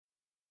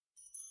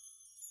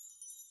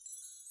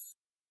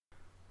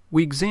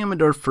We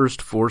examined our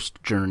first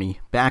forced journey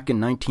back in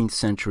 19th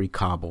century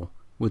Kabul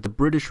with the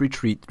British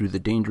retreat through the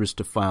dangerous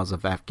defiles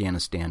of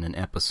Afghanistan in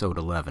Episode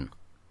 11.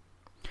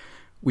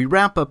 We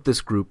wrap up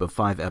this group of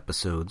 5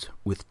 episodes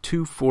with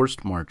 2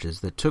 forced marches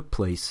that took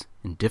place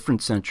in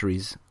different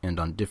centuries and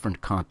on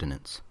different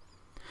continents.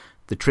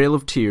 The Trail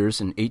of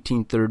Tears in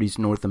 1830s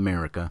North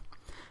America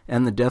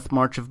and the Death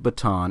March of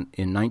Bataan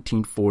in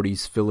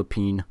 1940s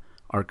Philippine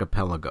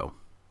archipelago.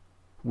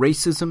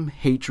 Racism,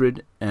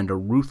 hatred, and a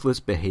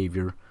ruthless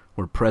behavior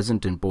were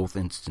present in both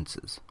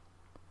instances.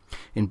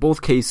 In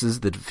both cases,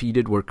 the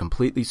defeated were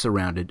completely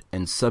surrounded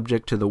and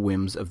subject to the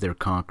whims of their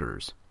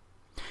conquerors.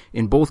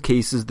 In both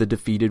cases, the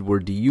defeated were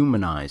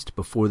dehumanized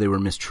before they were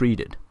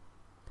mistreated.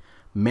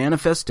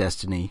 Manifest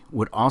destiny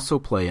would also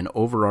play an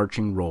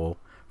overarching role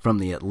from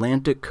the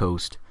Atlantic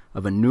coast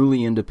of a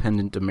newly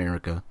independent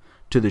America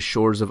to the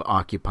shores of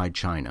occupied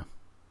China.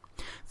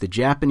 The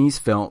Japanese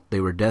felt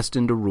they were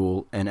destined to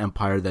rule an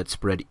empire that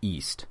spread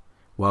east,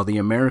 while the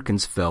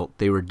Americans felt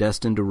they were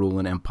destined to rule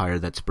an empire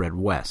that spread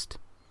west.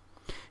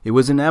 It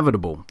was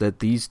inevitable that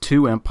these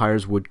two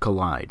empires would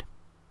collide,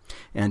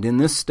 and in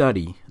this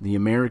study, the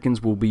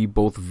Americans will be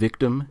both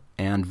victim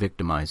and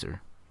victimizer.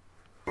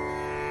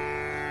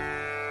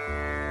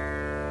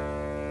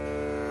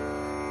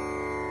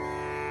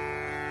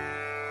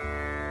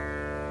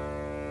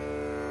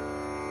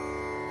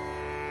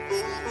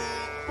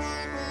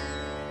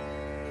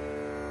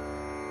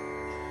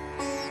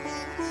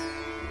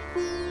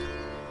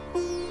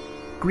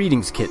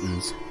 Greetings,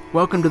 kittens.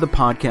 Welcome to the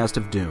Podcast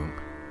of Doom,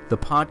 the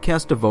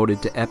podcast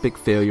devoted to epic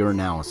failure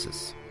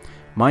analysis.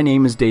 My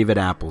name is David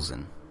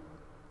Appleson.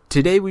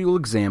 Today we will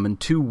examine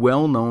 2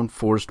 well-known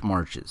forced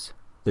marches,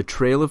 the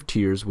Trail of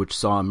Tears, which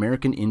saw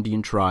American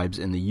Indian tribes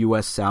in the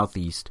U.S.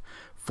 Southeast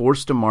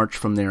forced to march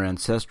from their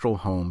ancestral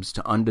homes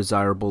to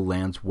undesirable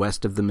lands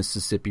west of the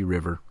Mississippi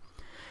River,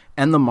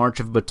 and the March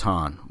of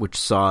Bataan, which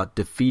saw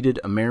defeated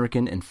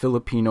American and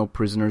Filipino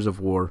prisoners of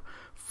war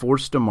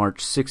forced to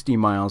march 60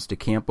 miles to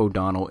Camp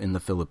O'Donnell in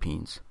the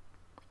Philippines.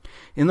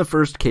 In the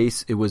first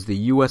case, it was the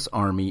U.S.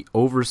 Army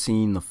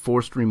overseeing the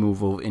forced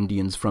removal of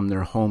Indians from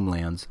their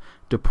homelands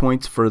to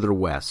points further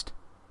west.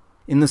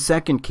 In the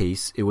second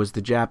case, it was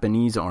the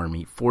Japanese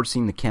Army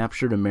forcing the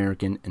captured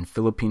American and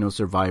Filipino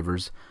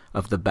survivors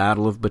of the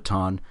Battle of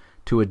Bataan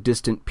to a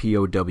distant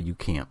POW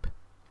camp.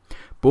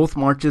 Both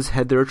marches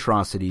had their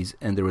atrocities,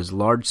 and there was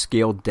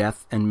large-scale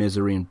death and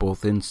misery in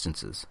both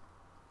instances.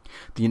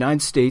 The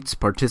United States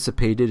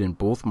participated in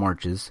both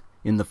marches,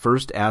 in the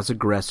first as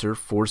aggressor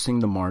forcing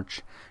the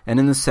march, and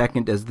in the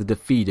second as the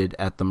defeated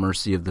at the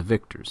mercy of the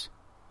victors.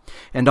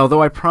 And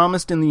although I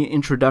promised in the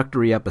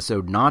introductory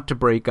episode not to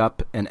break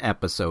up an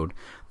episode,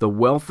 the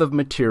wealth of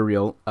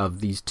material of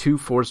these 2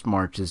 forced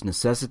marches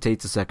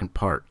necessitates a second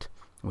part,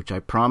 which I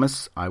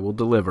promise I will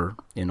deliver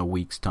in a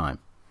week's time.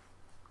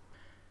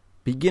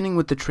 Beginning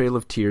with the Trail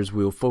of Tears,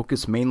 we will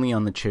focus mainly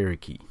on the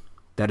Cherokee.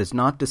 That is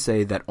not to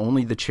say that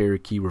only the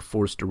Cherokee were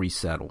forced to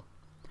resettle.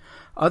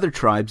 Other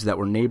tribes that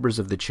were neighbors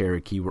of the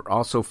Cherokee were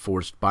also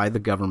forced by the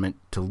government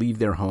to leave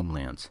their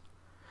homelands.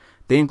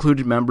 They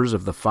included members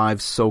of the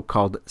 5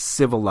 so-called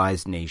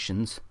civilized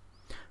nations: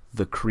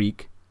 the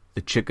Creek,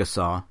 the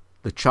Chickasaw,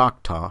 the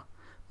Choctaw,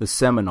 the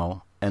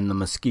Seminole, and the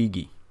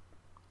Muskogee.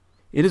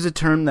 It is a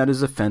term that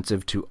is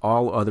offensive to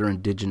all other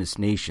indigenous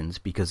nations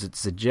because it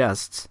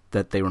suggests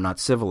that they were not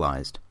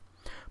civilized.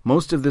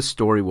 Most of this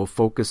story will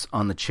focus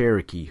on the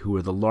Cherokee, who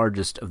are the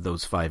largest of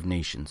those 5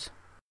 nations.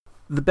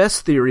 The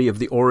best theory of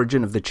the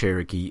origin of the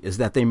Cherokee is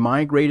that they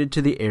migrated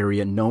to the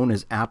area known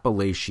as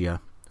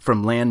Appalachia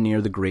from land near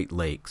the Great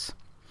Lakes.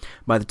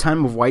 By the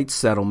time of white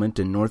settlement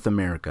in North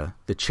America,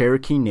 the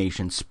Cherokee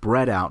Nation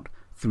spread out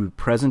through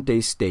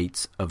present-day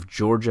states of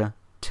Georgia,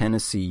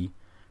 Tennessee,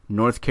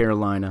 North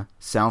Carolina,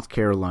 South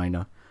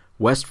Carolina,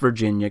 West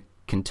Virginia,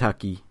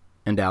 Kentucky,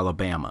 and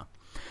Alabama,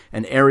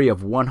 an area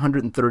of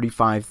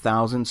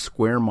 135,000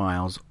 square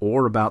miles,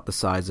 or about the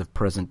size of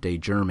present-day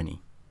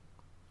Germany.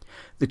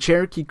 The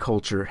Cherokee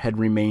culture had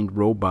remained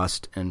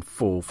robust and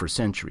full for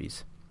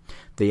centuries.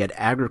 They had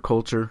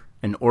agriculture,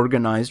 an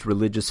organized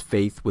religious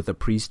faith with a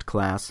priest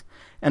class,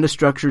 and a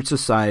structured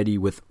society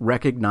with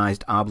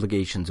recognized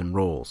obligations and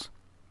roles.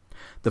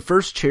 The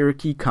first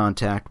Cherokee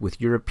contact with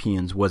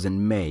Europeans was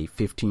in May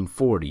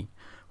 1540,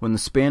 when the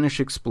Spanish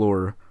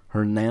explorer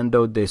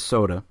Hernando de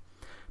Soto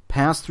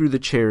passed through the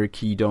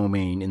Cherokee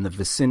domain in the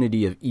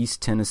vicinity of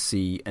East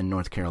Tennessee and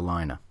North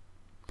Carolina.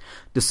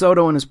 De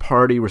Soto and his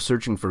party were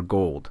searching for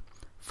gold,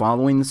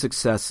 following the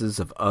successes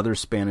of other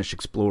Spanish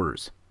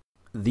explorers.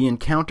 The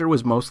encounter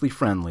was mostly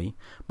friendly,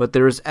 but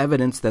there is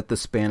evidence that the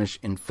Spanish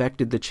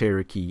infected the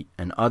Cherokee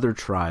and other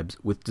tribes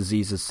with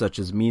diseases such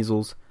as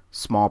measles,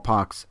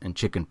 smallpox, and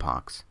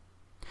chickenpox.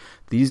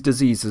 These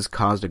diseases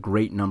caused a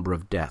great number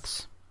of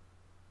deaths.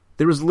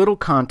 There was little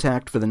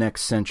contact for the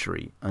next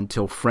century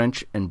until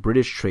French and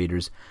British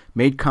traders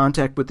made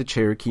contact with the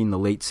Cherokee in the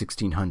late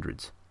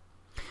 1600s.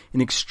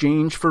 In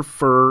exchange for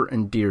fur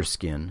and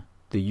deerskin,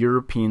 the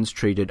Europeans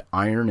traded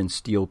iron and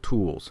steel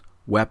tools,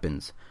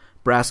 weapons,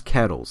 brass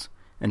kettles,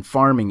 and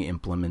farming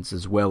implements,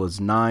 as well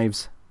as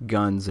knives,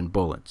 guns, and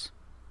bullets.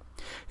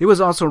 It was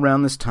also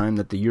around this time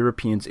that the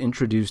Europeans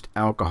introduced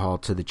alcohol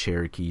to the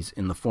Cherokees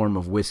in the form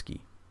of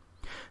whiskey.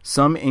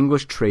 Some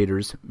English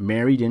traders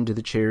married into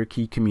the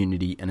Cherokee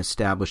community and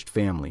established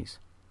families.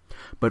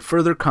 But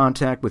further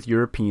contact with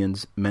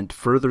Europeans meant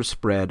further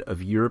spread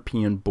of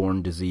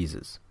European-born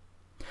diseases.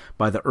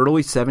 By the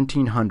early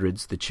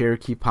 1700s, the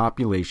Cherokee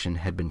population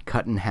had been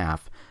cut in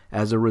half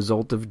as a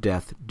result of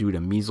death due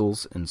to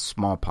measles and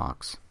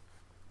smallpox.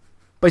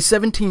 By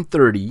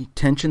 1730,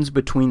 tensions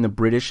between the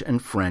British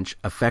and French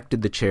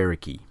affected the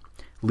Cherokee,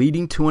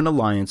 leading to an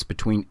alliance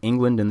between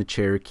England and the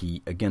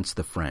Cherokee against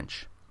the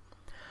French.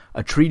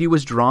 A treaty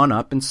was drawn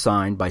up and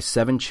signed by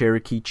 7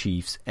 Cherokee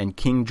chiefs and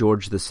King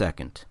George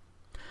II.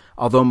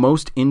 Although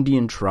most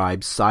Indian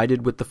tribes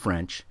sided with the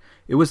French,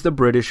 it was the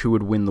British who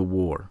would win the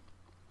war.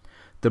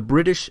 The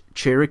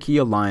British-Cherokee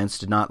alliance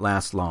did not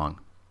last long.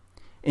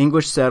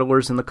 English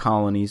settlers in the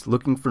colonies,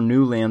 looking for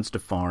new lands to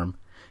farm,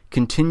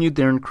 continued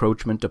their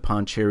encroachment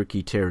upon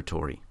Cherokee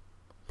territory.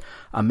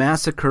 A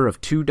massacre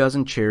of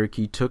 24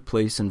 Cherokee took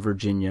place in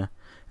Virginia,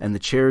 and the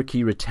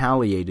Cherokee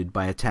retaliated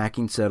by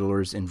attacking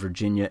settlers in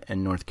Virginia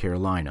and North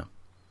Carolina.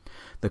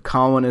 The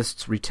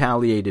colonists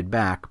retaliated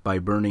back by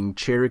burning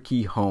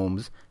Cherokee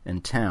homes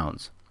and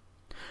towns.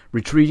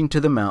 Retreating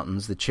to the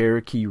mountains, the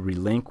Cherokee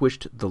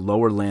relinquished the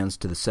lower lands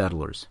to the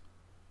settlers.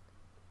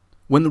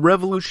 When the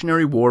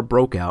Revolutionary War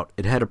broke out,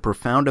 it had a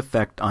profound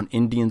effect on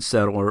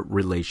Indian-settler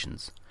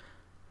relations.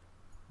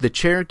 The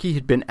Cherokee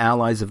had been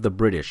allies of the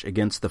British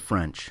against the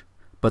French,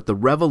 but the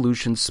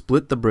Revolution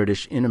split the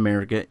British in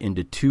America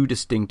into 2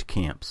 distinct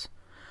camps: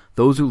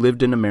 those who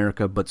lived in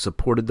America but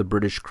supported the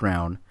British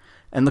Crown,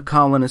 and the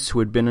colonists who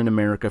had been in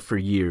America for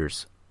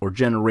years or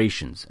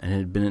generations and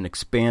had been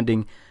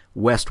expanding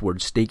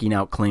westward, staking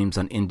out claims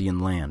on Indian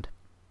land.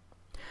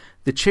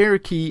 The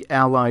Cherokee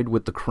allied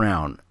with the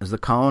Crown, as the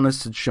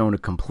colonists had shown a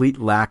complete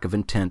lack of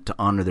intent to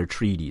honor their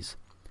treaties.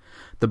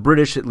 The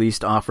British at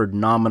least offered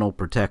nominal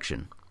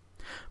protection.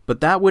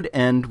 But that would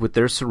end with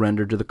their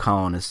surrender to the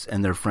colonists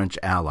and their French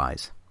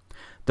allies.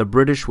 The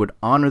British would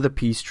honor the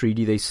peace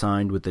treaty they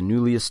signed with the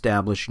newly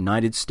established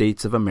United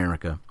States of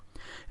America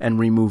and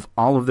remove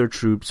all of their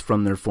troops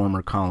from their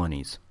former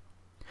colonies.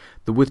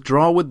 The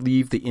withdrawal would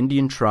leave the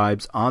Indian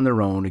tribes on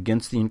their own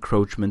against the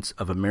encroachments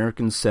of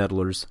American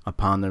settlers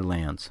upon their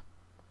lands.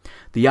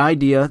 The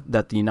idea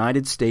that the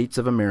United States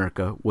of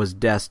America was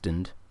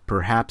destined,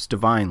 perhaps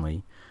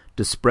divinely,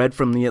 to spread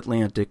from the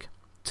Atlantic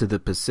to the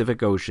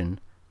Pacific Ocean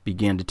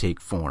began to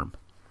take form.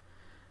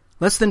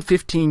 Less than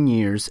 15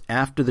 years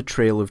after the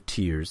Trail of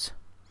Tears,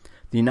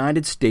 the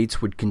United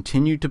States would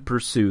continue to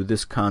pursue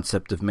this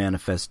concept of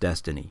manifest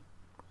destiny.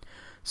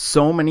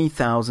 So many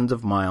thousands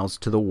of miles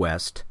to the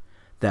west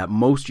that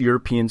most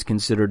Europeans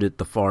considered it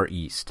the Far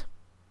East.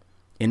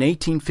 In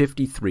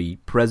 1853,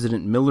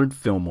 President Millard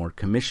Fillmore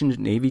commissioned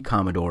Navy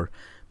Commodore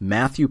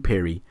Matthew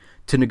Perry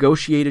to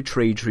negotiate a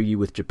trade treaty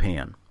with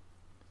Japan.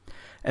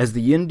 As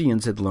the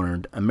Indians had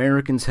learned,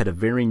 Americans had a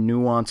very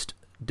nuanced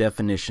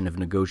definition of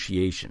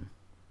negotiation.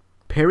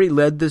 Perry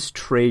led this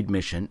trade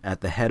mission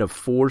at the head of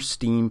 4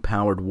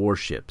 steam-powered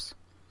warships.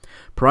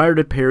 Prior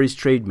to Perry's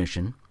trade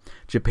mission,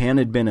 Japan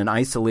had been an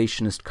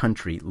isolationist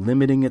country,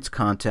 limiting its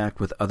contact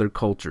with other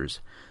cultures,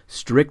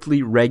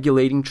 strictly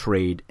regulating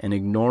trade, and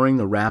ignoring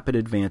the rapid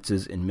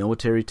advances in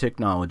military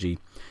technology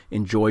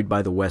enjoyed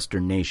by the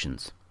Western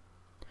nations.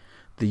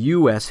 The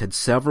U.S. had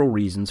several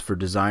reasons for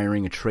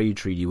desiring a trade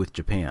treaty with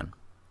Japan.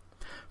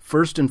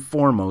 First and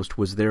foremost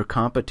was their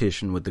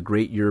competition with the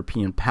great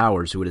European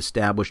powers who had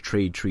established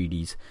trade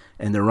treaties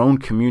and their own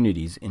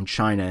communities in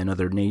China and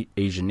other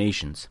Asian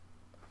nations.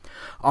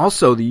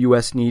 Also, the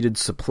U.S. needed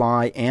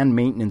supply and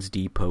maintenance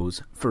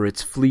depots for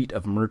its fleet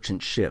of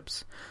merchant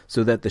ships,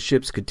 so that the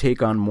ships could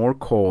take on more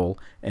coal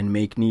and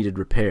make needed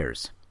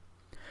repairs.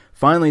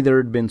 Finally, there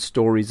had been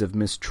stories of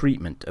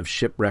mistreatment of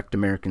shipwrecked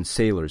American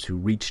sailors who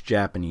reached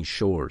Japanese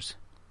shores.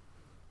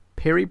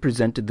 Perry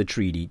presented the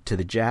treaty to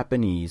the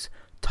Japanese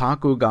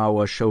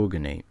Tokugawa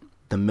shogunate,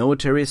 the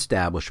military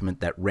establishment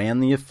that ran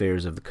the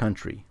affairs of the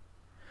country.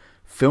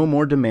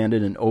 Fillmore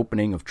demanded an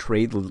opening of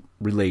trade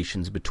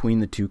relations between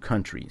the two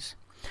countries.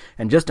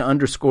 And just to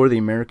underscore the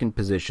American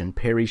position,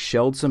 Perry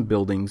shelled some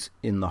buildings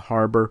in the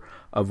harbor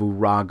of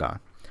Uraga.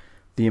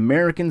 The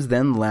Americans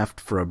then left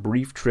for a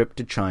brief trip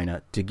to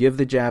China to give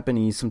the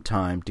Japanese some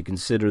time to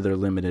consider their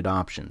limited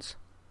options.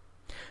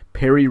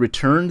 Perry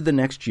returned the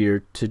next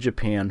year to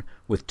Japan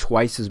with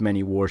twice as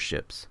many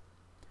warships.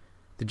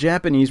 The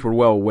Japanese were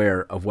well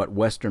aware of what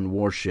Western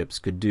warships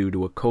could do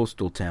to a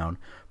coastal town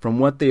from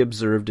what they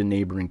observed in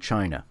neighboring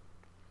China.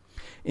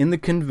 In the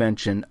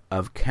Convention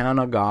of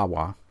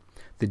Kanagawa,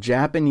 the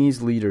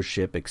Japanese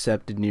leadership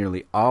accepted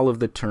nearly all of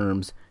the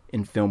terms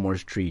in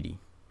Fillmore's treaty.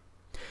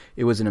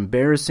 It was an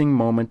embarrassing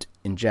moment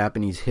in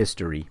Japanese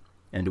history,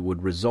 and it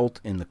would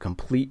result in the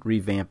complete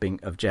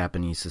revamping of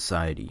Japanese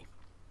society.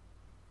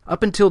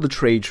 Up until the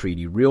trade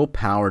treaty, real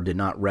power did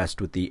not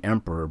rest with the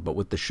emperor but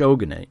with the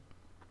shogunate.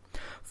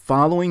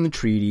 Following the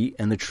treaty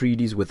and the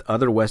treaties with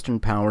other Western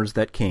powers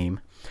that came,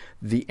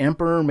 The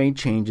emperor made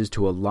changes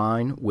to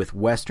align with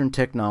Western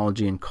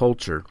technology and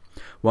culture,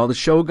 while the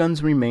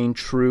shoguns remained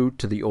true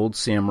to the old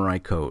samurai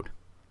code.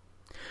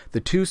 The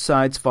two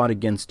sides fought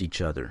against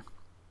each other.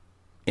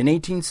 In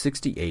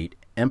 1868,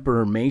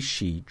 Emperor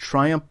Meiji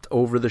triumphed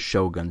over the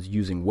shoguns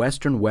using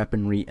Western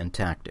weaponry and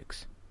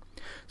tactics.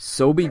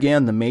 So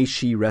began the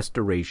Meiji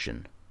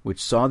Restoration,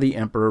 which saw the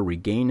emperor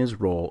regain his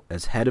role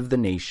as head of the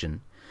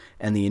nation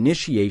and the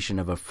initiation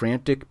of a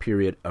frantic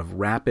period of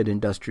rapid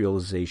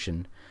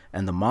industrialization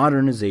and the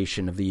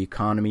modernization of the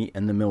economy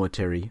and the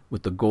military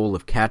with the goal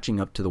of catching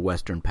up to the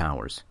Western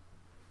powers.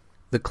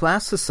 The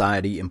class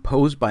society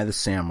imposed by the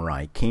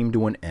samurai came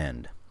to an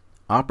end.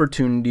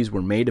 Opportunities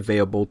were made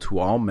available to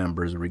all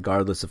members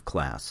regardless of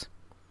class.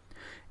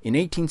 In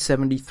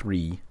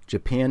 1873,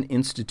 Japan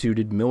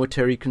instituted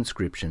military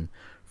conscription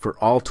for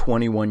all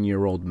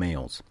 21-year-old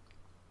males.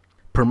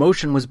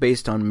 Promotion was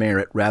based on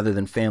merit rather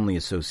than family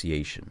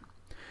association.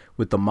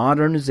 With the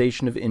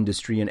modernization of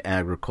industry and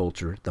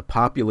agriculture, the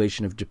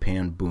population of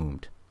Japan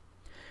boomed.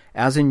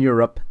 As in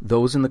Europe,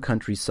 those in the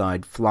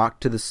countryside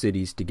flocked to the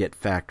cities to get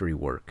factory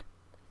work.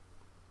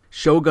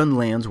 Shogun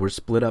lands were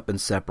split up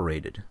and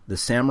separated. The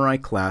samurai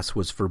class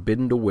was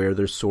forbidden to wear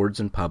their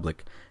swords in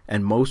public,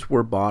 and most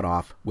were bought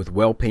off with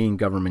well-paying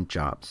government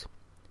jobs.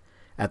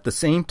 At the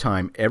same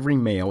time, every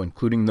male,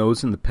 including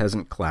those in the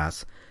peasant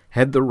class,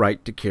 had the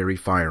right to carry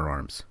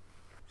firearms.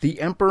 The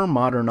emperor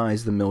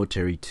modernized the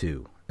military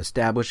too,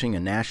 establishing a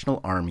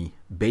national army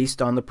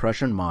based on the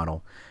Prussian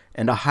model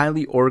and a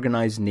highly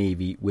organized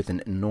navy with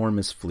an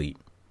enormous fleet.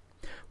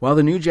 While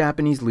the new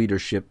Japanese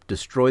leadership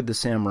destroyed the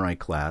samurai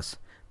class,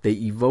 they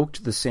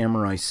evoked the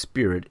samurai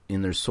spirit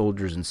in their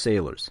soldiers and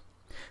sailors.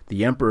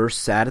 The emperor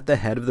sat at the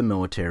head of the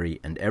military,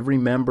 and every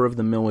member of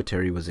the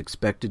military was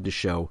expected to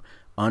show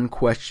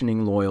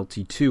unquestioning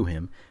loyalty to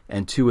him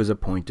and to his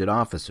appointed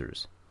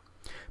officers.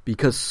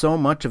 Because so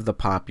much of the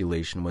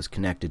population was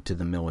connected to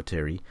the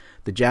military,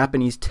 the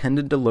Japanese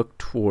tended to look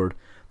toward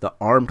the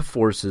armed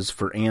forces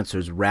for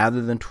answers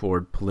rather than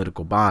toward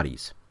political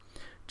bodies.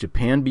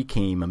 Japan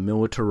became a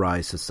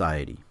militarized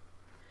society.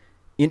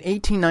 In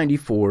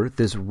 1894,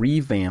 this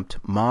revamped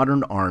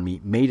modern army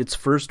made its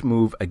first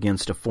move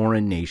against a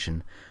foreign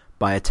nation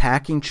by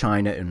attacking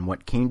China in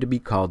what came to be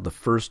called the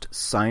First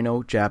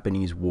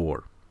Sino-Japanese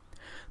War.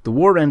 The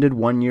war ended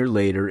 1 year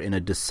later in a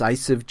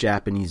decisive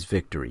Japanese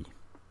victory.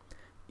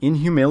 In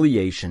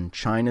humiliation,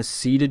 China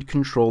ceded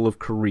control of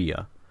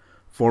Korea,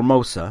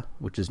 Formosa,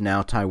 which is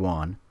now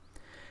Taiwan,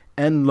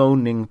 and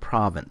Liaoning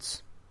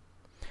province.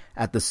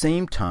 At the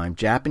same time,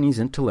 Japanese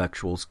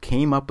intellectuals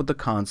came up with the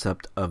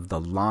concept of the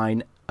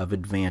line of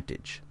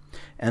advantage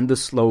and the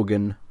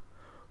slogan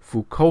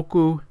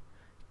Fukoku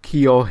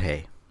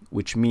Kyohei,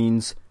 which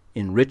means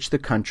enrich the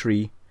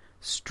country,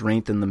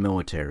 strengthen the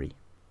military.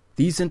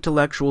 These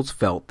intellectuals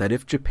felt that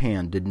if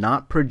Japan did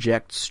not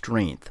project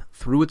strength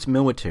through its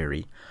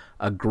military,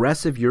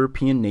 aggressive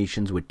European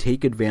nations would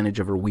take advantage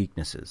of her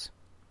weaknesses.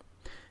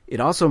 It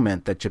also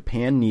meant that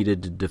Japan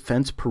needed a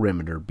defense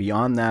perimeter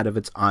beyond that of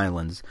its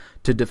islands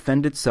to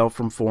defend itself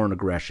from foreign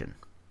aggression.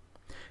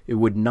 It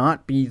would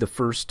not be the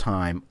first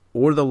time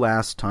or the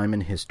last time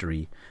in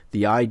history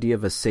the idea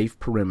of a safe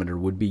perimeter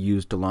would be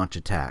used to launch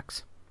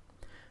attacks.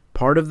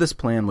 Part of this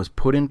plan was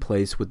put in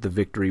place with the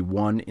victory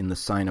won in the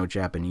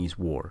Sino-Japanese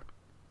War.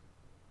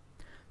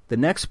 The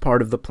next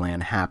part of the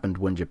plan happened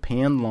when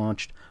Japan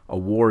launched a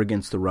war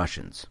against the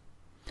Russians.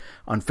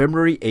 On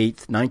February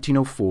 8,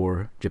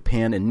 1904,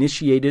 Japan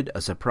initiated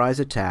a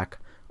surprise attack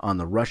on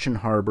the Russian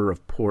harbor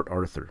of Port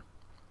Arthur.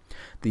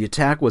 The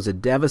attack was a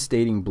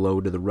devastating blow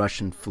to the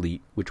Russian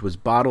fleet, which was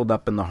bottled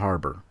up in the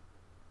harbor.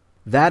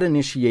 That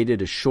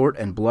initiated a short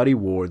and bloody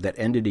war that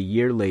ended a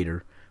year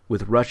later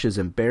with Russia's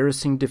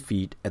embarrassing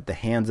defeat at the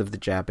hands of the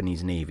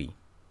Japanese Navy.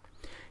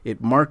 It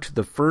marked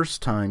the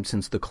first time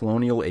since the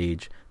colonial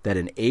age that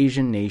an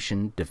Asian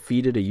nation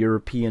defeated a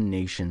European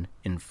nation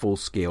in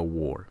full-scale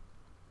war.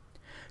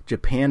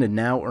 Japan had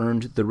now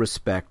earned the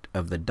respect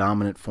of the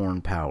dominant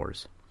foreign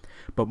powers.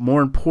 But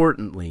more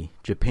importantly,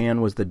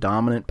 Japan was the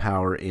dominant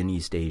power in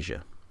East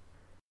Asia.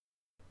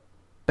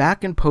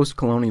 Back in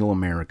post-colonial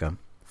America,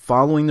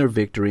 following their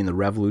victory in the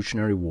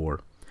Revolutionary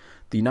War,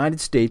 the United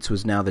States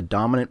was now the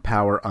dominant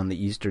power on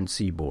the eastern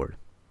seaboard.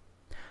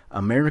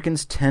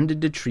 Americans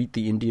tended to treat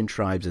the Indian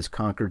tribes as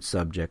conquered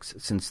subjects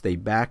since they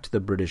backed the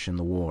British in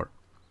the war.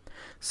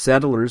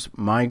 Settlers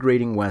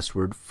migrating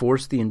westward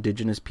forced the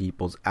indigenous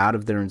peoples out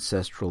of their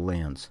ancestral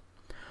lands.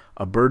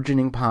 A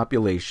burgeoning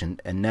population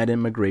and net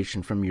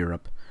immigration from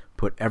Europe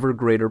put ever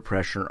greater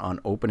pressure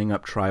on opening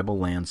up tribal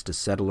lands to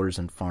settlers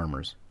and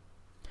farmers.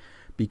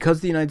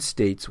 Because the United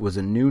States was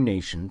a new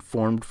nation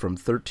formed from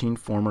 13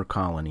 former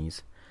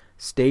colonies,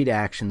 state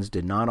actions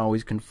did not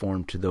always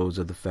conform to those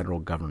of the federal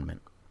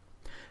government,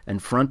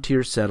 and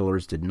frontier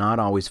settlers did not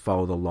always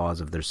follow the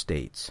laws of their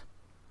states.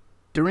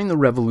 During the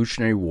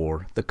Revolutionary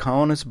War, the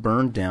colonists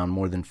burned down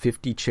more than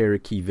 50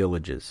 Cherokee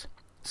villages,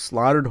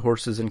 slaughtered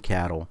horses and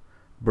cattle,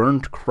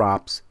 burned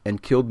crops,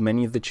 and killed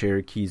many of the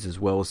Cherokees as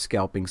well as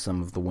scalping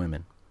some of the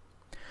women.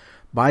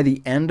 By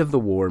the end of the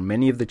war,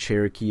 many of the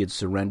Cherokee had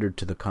surrendered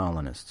to the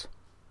colonists.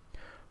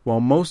 While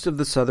most of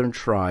the southern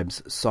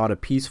tribes sought a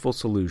peaceful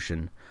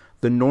solution,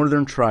 the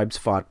northern tribes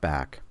fought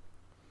back.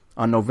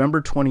 On November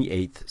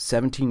 28,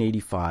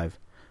 1785,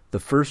 the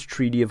first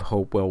Treaty of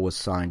Hopewell was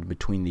signed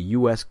between the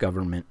U.S.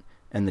 government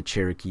and the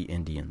Cherokee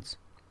Indians.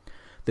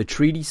 The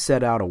treaty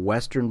set out a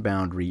western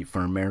boundary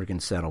for American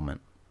settlement.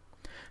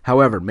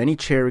 However, many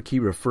Cherokee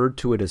referred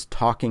to it as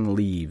talking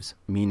leaves,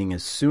 meaning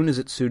as soon as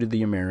it suited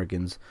the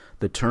Americans,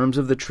 the terms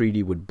of the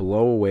treaty would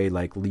blow away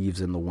like leaves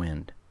in the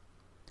wind.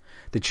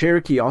 The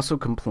Cherokee also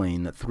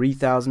complained that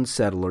 3,000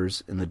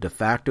 settlers in the de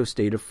facto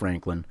state of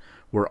Franklin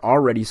were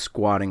already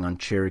squatting on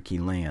Cherokee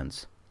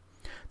lands.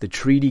 The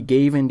treaty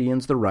gave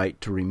Indians the right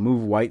to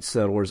remove white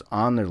settlers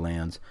on their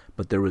lands,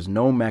 but there was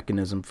no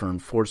mechanism for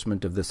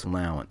enforcement of this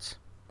allowance.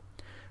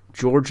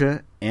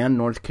 Georgia and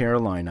North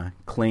Carolina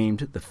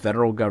claimed the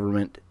federal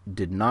government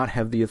did not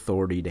have the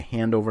authority to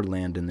hand over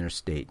land in their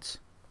states.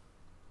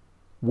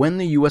 When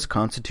the U.S.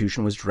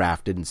 Constitution was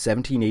drafted in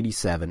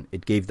 1787,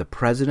 it gave the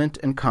President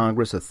and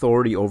Congress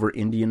authority over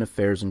Indian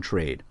affairs and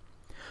trade.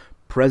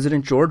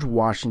 President George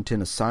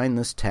Washington assigned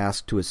this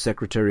task to his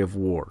Secretary of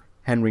War,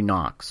 Henry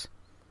Knox.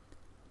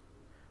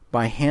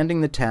 By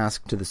handing the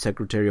task to the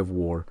Secretary of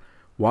War,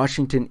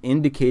 Washington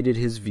indicated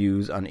his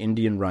views on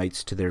Indian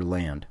rights to their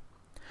land.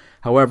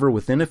 However,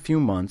 within a few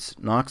months,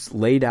 Knox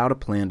laid out a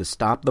plan to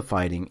stop the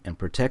fighting and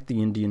protect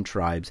the Indian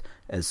tribes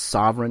as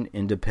sovereign,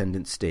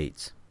 independent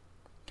states.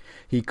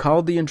 He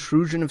called the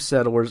intrusion of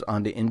settlers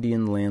onto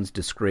Indian lands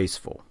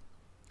disgraceful.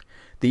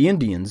 The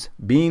Indians,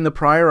 being the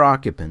prior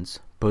occupants,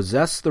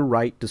 possess the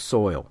right to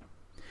soil.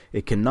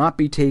 It cannot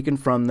be taken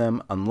from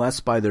them unless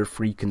by their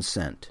free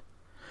consent.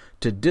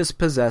 To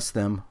dispossess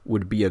them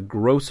would be a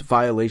gross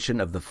violation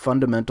of the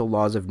fundamental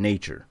laws of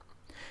nature,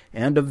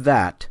 and of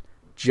that,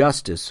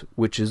 justice,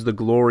 which is the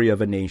glory of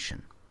a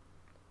nation.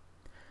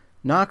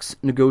 Knox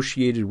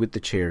negotiated with the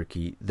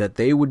Cherokee that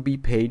they would be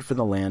paid for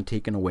the land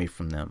taken away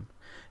from them,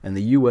 and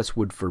the U.S.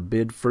 would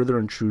forbid further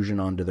intrusion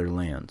onto their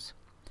lands.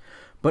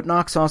 But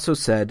Knox also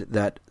said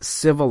that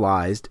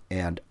civilized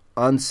and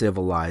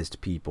uncivilized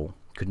people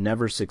could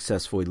never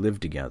successfully live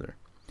together.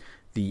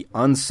 The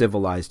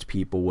uncivilized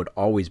people would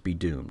always be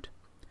doomed.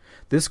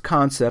 This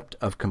concept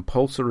of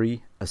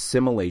compulsory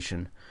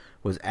assimilation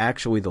was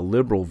actually the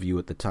liberal view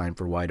at the time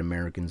for white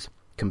Americans,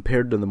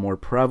 compared to the more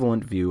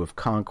prevalent view of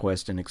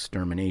conquest and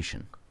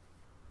extermination.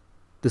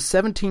 The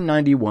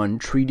 1791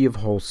 Treaty of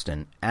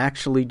Holston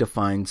actually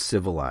defines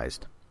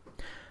civilized.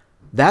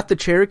 That the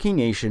Cherokee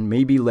Nation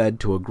may be led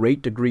to a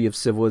great degree of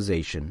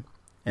civilization,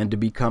 and to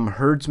become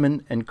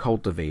herdsmen and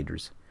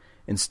cultivators,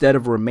 instead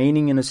of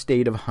remaining in a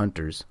state of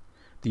hunters,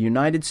 the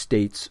United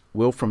States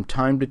will from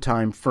time to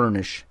time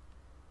furnish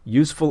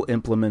useful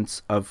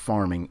implements of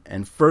farming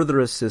and further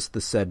assist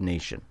the said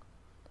nation.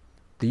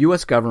 The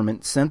U.S.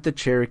 government sent the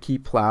Cherokee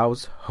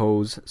plows,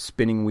 hoes,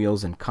 spinning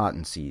wheels, and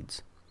cotton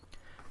seeds.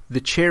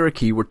 The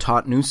Cherokee were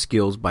taught new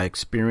skills by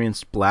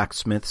experienced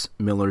blacksmiths,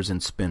 millers,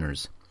 and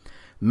spinners.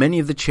 Many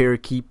of the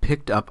Cherokee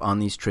picked up on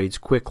these trades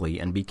quickly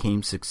and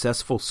became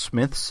successful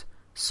smiths,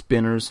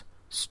 spinners,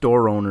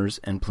 store owners,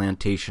 and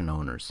plantation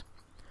owners.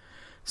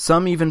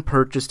 Some even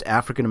purchased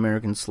African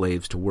American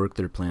slaves to work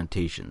their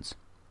plantations.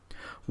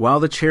 While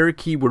the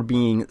Cherokee were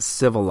being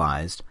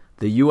civilized,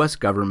 the U.S.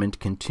 government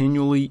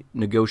continually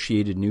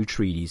negotiated new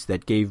treaties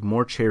that gave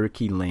more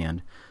Cherokee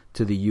land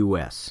to the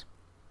U.S.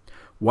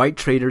 White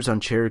traders on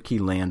Cherokee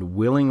land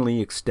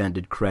willingly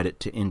extended credit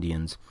to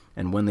Indians,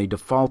 and when they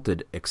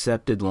defaulted,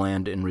 accepted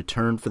land in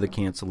return for the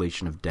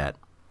cancellation of debt.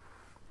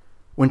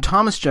 When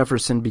Thomas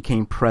Jefferson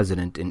became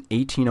president in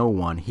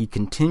 1801, he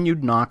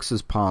continued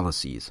Knox's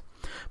policies,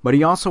 but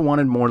he also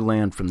wanted more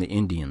land from the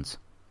Indians.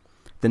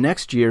 The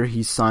next year,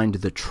 he signed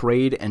the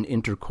Trade and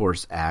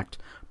Intercourse Act,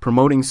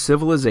 promoting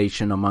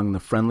civilization among the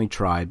friendly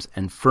tribes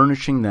and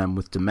furnishing them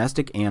with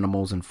domestic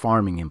animals and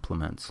farming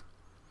implements.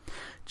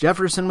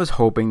 Jefferson was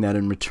hoping that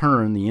in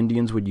return the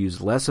Indians would use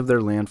less of their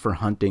land for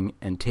hunting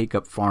and take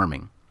up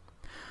farming.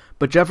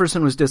 But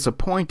Jefferson was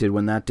disappointed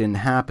when that didn't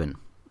happen.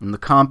 In the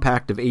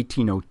Compact of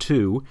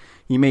 1802,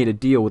 he made a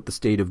deal with the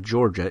state of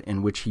Georgia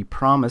in which he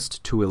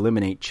promised to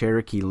eliminate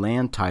Cherokee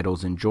land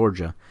titles in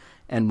Georgia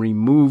and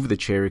remove the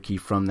Cherokee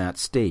from that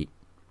state.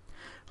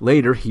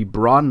 Later, he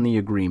broadened the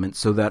agreement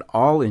so that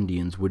all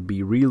Indians would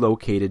be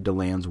relocated to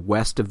lands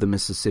west of the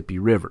Mississippi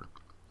River.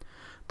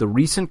 The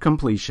recent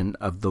completion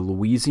of the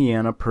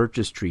Louisiana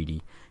Purchase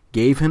Treaty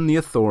gave him the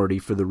authority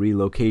for the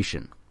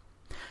relocation.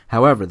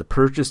 However, the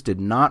purchase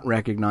did not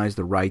recognize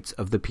the rights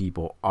of the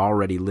people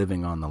already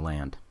living on the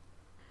land.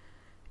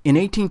 In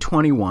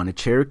 1821, a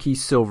Cherokee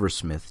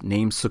silversmith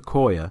named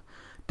Sequoyah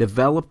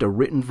developed a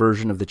written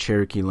version of the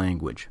Cherokee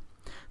language.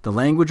 The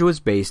language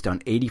was based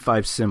on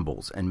 85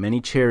 symbols, and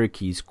many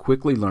Cherokees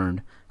quickly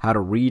learned how to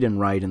read and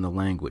write in the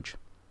language.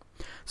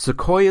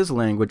 Sequoyah's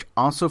language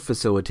also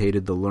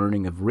facilitated the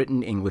learning of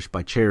written English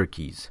by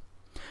Cherokees.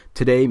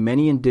 Today,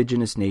 many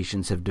indigenous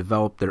nations have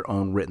developed their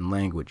own written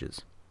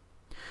languages.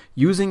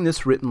 Using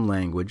this written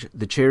language,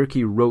 the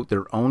Cherokee wrote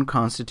their own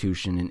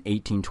constitution in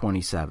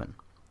 1827.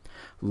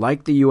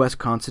 Like the U.S.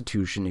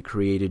 Constitution, it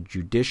created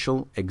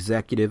judicial,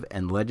 executive,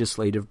 and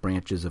legislative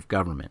branches of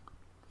government.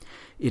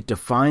 It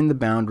defined the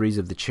boundaries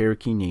of the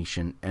Cherokee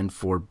Nation and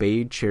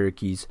forbade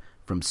Cherokees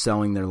from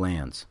selling their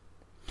lands.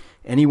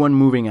 Anyone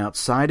moving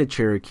outside of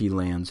Cherokee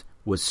lands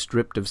was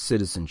stripped of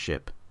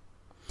citizenship.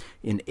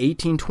 In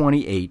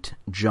 1828,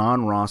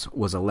 John Ross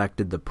was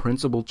elected the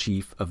principal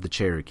chief of the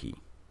Cherokee.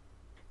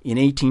 In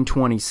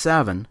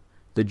 1827,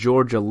 the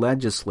Georgia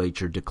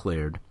legislature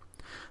declared,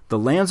 "The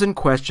lands in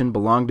question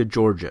belong to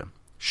Georgia.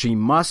 She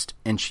must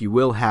and she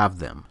will have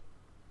them."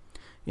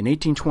 In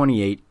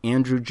 1828,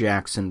 Andrew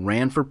Jackson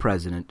ran for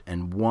president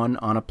and won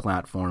on a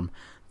platform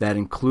that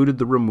included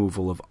the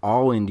removal of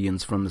all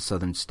Indians from the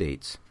southern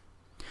states.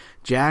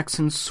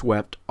 Jackson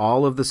swept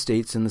all of the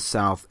states in the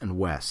South and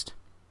West.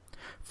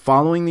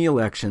 Following the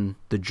election,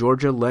 the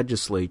Georgia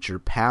legislature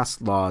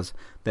passed laws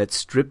that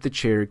stripped the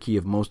Cherokee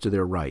of most of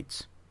their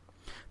rights.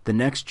 The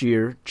next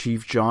year,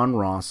 Chief John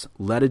Ross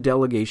led a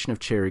delegation of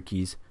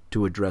Cherokees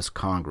to address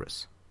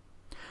Congress.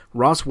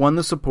 Ross won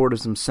the support of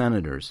some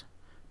senators,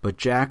 but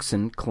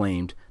Jackson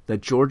claimed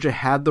that Georgia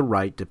had the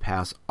right to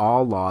pass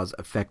all laws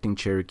affecting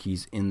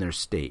Cherokees in their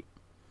state.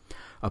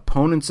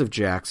 Opponents of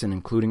Jackson,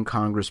 including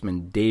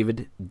Congressman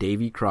David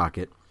 "Davy"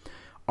 Crockett,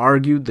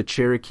 argued the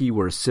Cherokee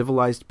were a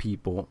civilized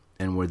people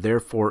and were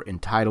therefore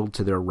entitled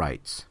to their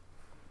rights.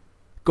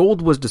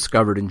 Gold was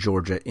discovered in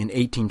Georgia in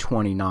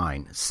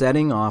 1829,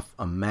 setting off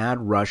a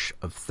mad rush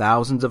of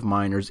thousands of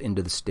miners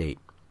into the state.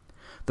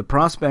 The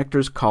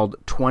prospectors, called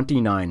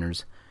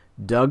 29ers,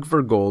 dug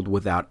for gold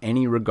without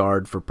any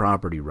regard for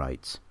property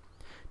rights.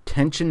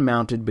 Tension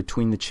mounted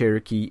between the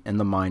Cherokee and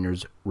the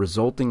miners,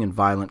 resulting in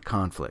violent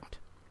conflict.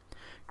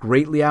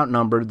 Greatly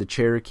outnumbered, the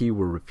Cherokee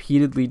were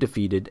repeatedly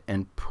defeated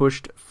and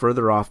pushed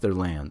further off their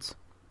lands.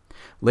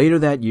 Later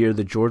that year,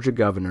 the Georgia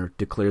governor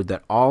declared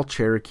that all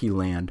Cherokee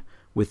land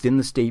within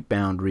the state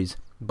boundaries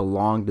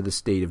belonged to the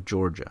state of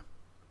Georgia.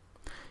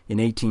 In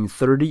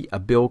 1830, a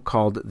bill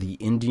called the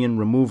Indian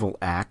Removal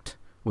Act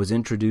was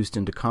introduced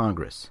into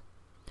Congress.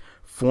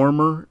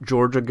 Former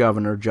Georgia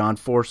Governor John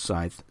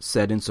Forsyth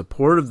said in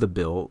support of the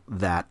bill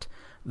that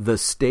the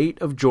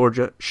state of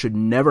Georgia should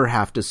never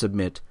have to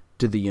submit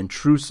to the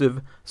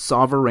intrusive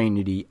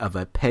sovereignty of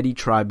a petty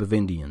tribe of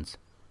Indians.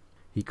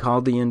 He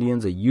called the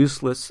Indians a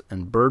useless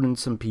and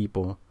burdensome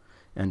people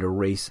and a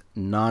race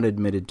not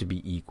admitted to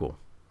be equal.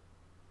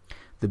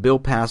 The bill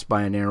passed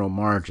by a narrow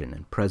margin,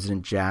 and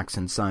President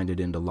Jackson signed it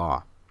into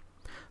law.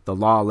 The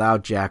law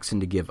allowed Jackson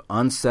to give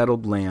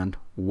unsettled land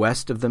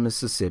west of the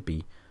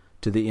Mississippi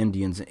to the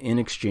Indians in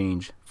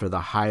exchange for the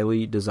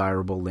highly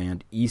desirable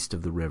land east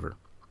of the river,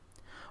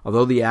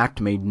 although the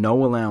act made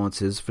no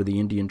allowances for the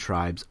Indian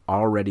tribes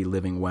already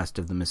living west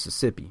of the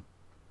Mississippi.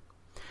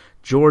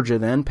 Georgia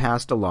then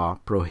passed a law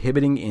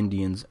prohibiting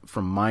Indians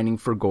from mining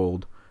for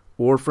gold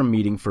or from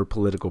meeting for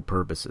political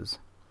purposes.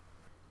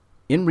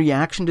 In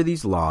reaction to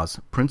these laws,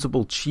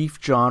 Principal Chief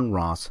John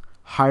Ross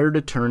hired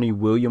attorney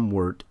William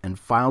Wirt and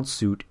filed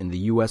suit in the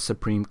U.S.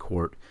 Supreme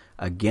Court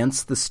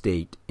against the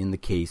state in the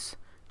case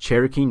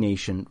Cherokee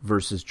Nation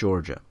versus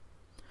Georgia.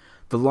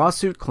 The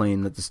lawsuit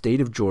claimed that the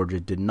state of Georgia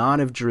did not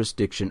have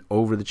jurisdiction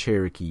over the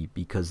Cherokee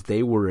because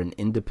they were an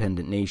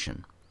independent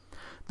nation.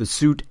 The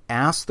suit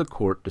asked the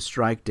court to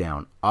strike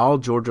down all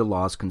Georgia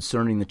laws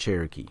concerning the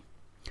Cherokee.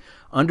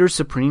 Under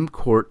Supreme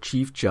Court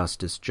Chief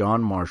Justice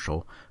John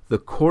Marshall, the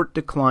court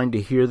declined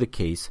to hear the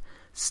case,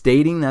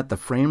 stating that the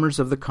framers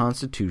of the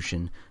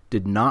Constitution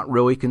did not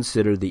really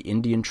consider the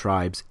Indian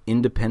tribes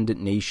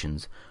independent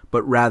nations,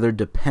 but rather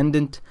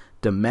dependent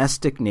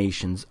domestic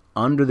nations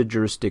under the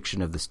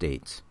jurisdiction of the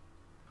states.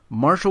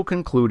 Marshall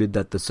concluded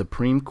that the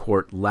Supreme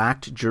Court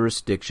lacked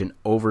jurisdiction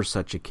over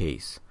such a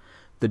case.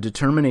 The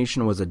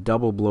determination was a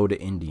double blow to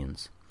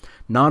Indians.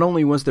 Not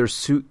only was their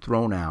suit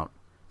thrown out,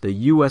 the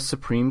U.S.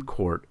 Supreme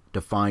Court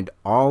defined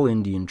all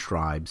Indian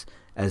tribes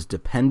as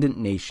dependent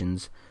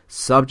nations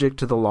subject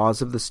to the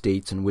laws of the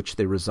states in which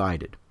they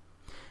resided.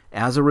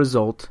 As a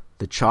result,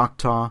 the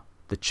Choctaw,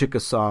 the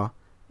Chickasaw,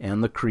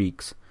 and the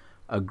Creeks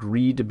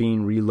agreed to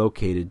being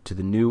relocated to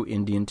the new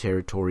Indian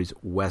territories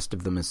west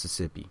of the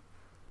Mississippi.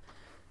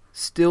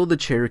 Still, the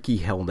Cherokee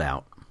held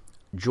out.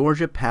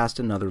 Georgia passed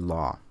another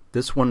law,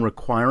 this one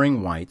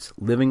requiring whites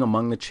living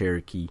among the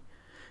Cherokee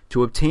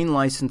to obtain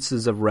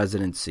licenses of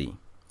residency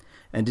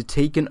and to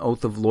take an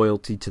oath of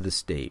loyalty to the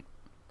state.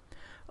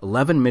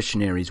 11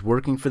 missionaries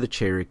working for the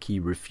Cherokee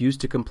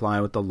refused to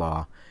comply with the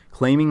law,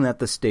 claiming that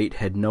the state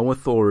had no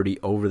authority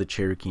over the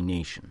Cherokee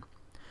Nation.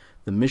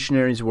 The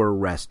missionaries were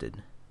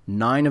arrested.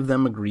 9 of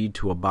them agreed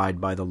to abide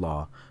by the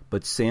law,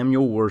 but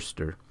Samuel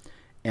Worcester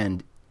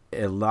and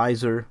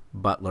Eliezer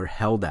Butler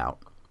held out.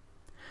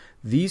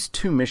 These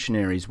 2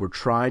 missionaries were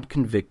tried,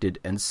 convicted,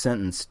 and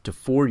sentenced to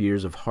 4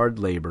 years of hard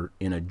labor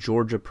in a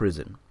Georgia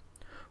prison.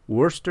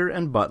 Worcester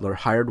and Butler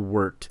hired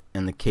Wirt,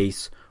 and the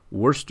case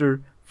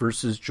Worcester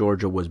versus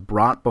Georgia was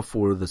brought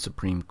before the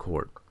Supreme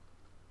Court.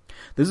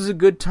 This is a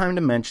good time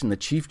to mention that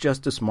Chief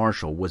Justice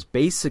Marshall was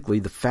basically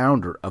the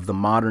founder of the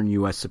modern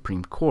U.S.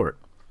 Supreme Court.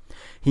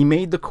 He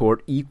made the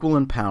court equal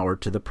in power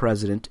to the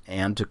President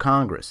and to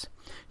Congress.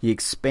 He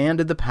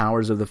expanded the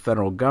powers of the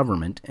federal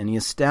government, and he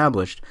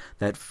established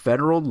that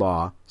federal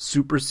law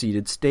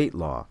superseded state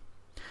law.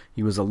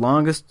 He was the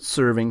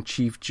longest-serving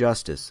Chief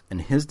Justice,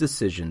 and his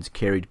decisions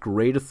carried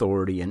great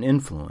authority and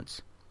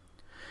influence.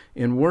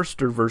 In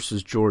Worcester v.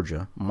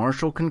 Georgia,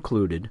 Marshall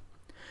concluded,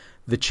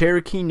 "The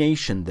Cherokee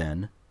Nation,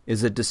 then,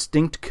 is a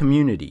distinct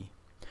community,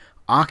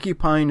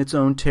 occupying its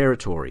own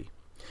territory,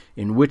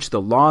 in which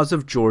the laws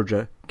of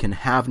Georgia can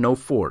have no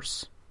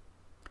force."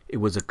 It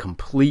was a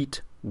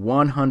complete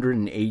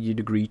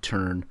 180-degree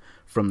turn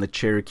from the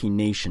Cherokee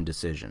Nation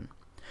decision.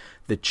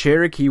 The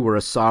Cherokee were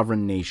a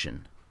sovereign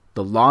nation.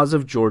 The laws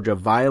of Georgia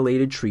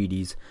violated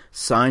treaties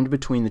signed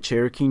between the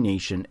Cherokee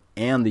Nation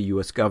and the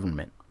U.S.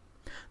 government.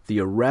 The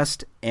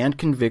arrest and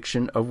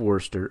conviction of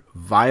Worcester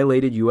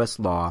violated U.S.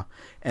 law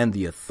and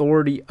the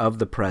authority of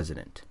the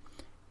President.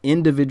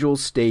 Individual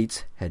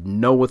states had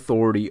no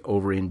authority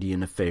over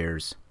Indian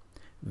affairs.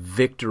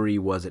 Victory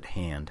was at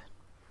hand.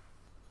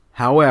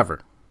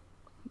 However,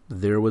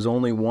 there was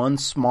only one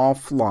small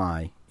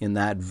fly in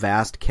that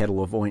vast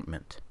kettle of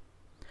ointment.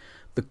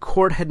 The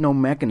court had no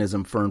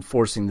mechanism for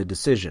enforcing the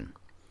decision.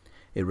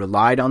 It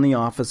relied on the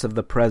office of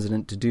the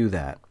President to do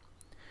that.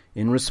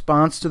 In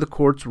response to the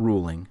court's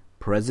ruling,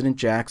 President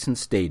Jackson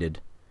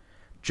stated,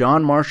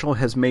 "John Marshall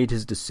has made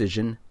his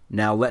decision,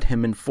 now let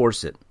him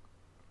enforce it."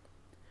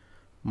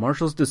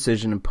 Marshall's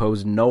decision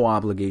imposed no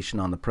obligation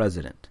on the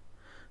President.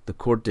 The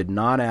court did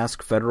not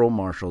ask federal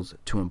marshals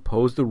to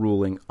impose the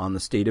ruling on the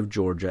state of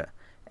Georgia,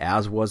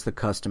 as was the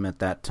custom at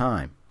that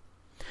time.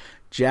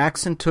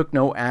 Jackson took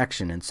no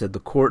action and said the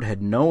court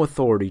had no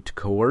authority to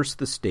coerce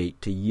the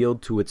state to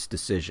yield to its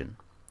decision.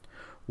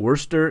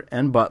 Worcester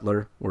and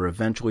Butler were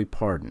eventually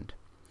pardoned,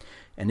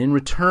 and in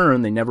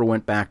return they never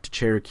went back to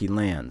Cherokee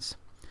lands.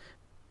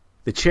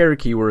 The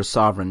Cherokee were a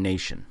sovereign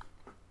nation.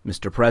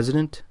 Mr.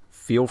 President,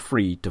 feel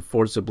free to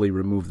forcibly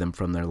remove them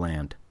from their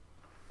land.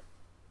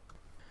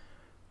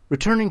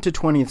 Returning to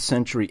 20th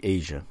century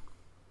Asia,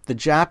 the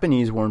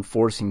Japanese were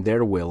enforcing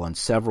their will on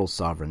several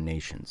sovereign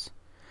nations.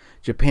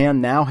 Japan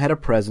now had a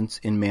presence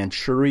in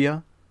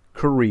Manchuria,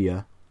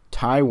 Korea,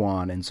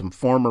 Taiwan, and some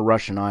former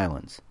Russian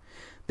islands.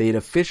 They had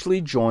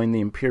officially joined the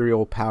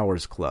Imperial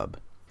Powers Club.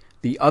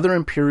 The other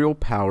imperial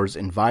powers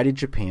invited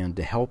Japan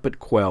to help it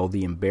quell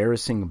the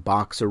embarrassing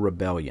Boxer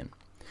Rebellion,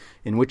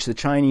 in which the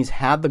Chinese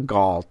had the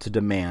gall to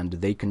demand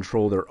they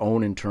control their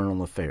own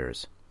internal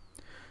affairs.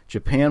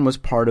 Japan was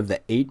part of the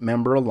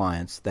 8-member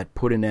alliance that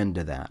put an end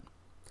to that.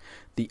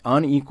 The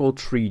unequal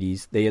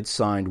treaties they had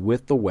signed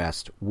with the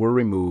West were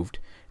removed,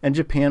 and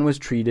Japan was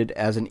treated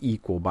as an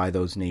equal by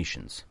those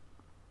nations.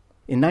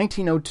 In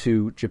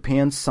 1902,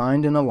 Japan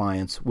signed an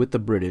alliance with the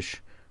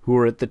British, who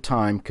were at the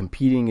time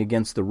competing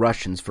against the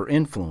Russians for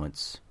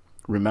influence.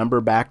 Remember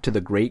back to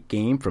the Great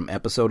Game from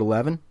Episode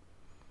 11?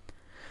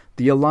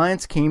 The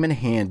alliance came in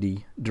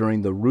handy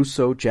during the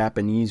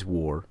Russo-Japanese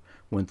War,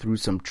 when through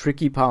some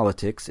tricky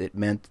politics it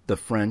meant the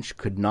French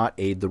could not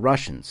aid the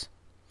Russians.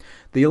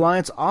 The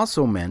alliance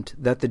also meant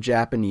that the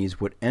Japanese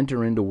would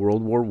enter into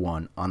World War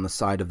I on the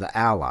side of the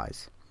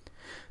Allies.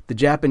 The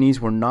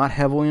Japanese were not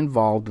heavily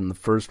involved in the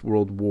First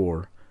World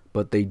War,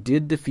 but they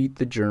did defeat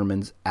the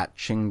Germans at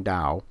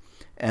Qingdao,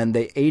 and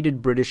they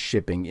aided British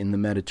shipping in the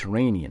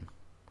Mediterranean.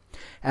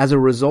 As a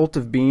result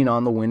of being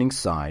on the winning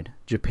side,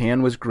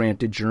 Japan was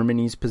granted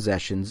Germany's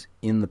possessions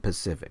in the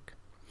Pacific.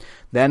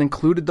 That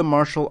included the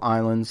Marshall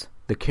Islands,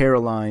 the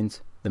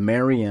Carolines, the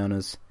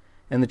Marianas,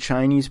 and the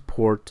Chinese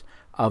port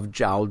of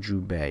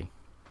Jiaozhou Bay.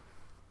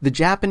 The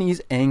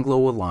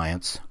Japanese-Anglo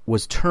alliance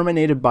was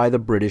terminated by the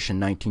British in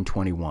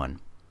 1921.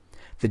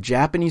 The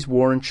Japanese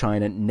war in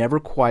China never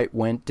quite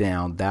went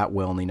down that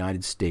well in the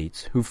United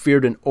States, who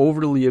feared an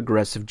overly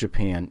aggressive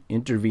Japan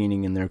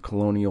intervening in their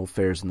colonial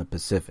affairs in the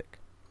Pacific.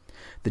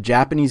 The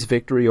Japanese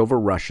victory over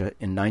Russia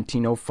in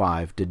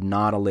 1905 did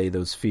not allay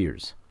those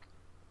fears.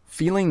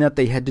 Feeling that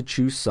they had to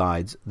choose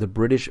sides, the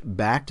British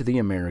backed the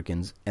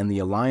Americans, and the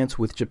alliance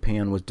with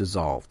Japan was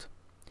dissolved.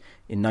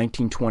 In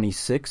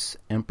 1926,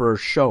 Emperor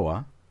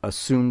Showa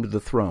assumed the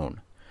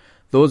throne.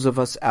 Those of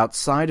us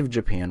outside of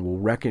Japan will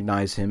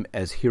recognize him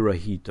as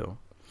Hirohito,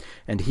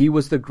 and he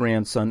was the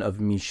grandson of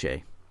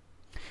Meisei.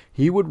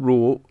 He would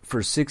rule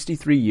for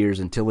 63 years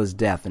until his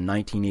death in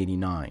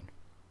 1989.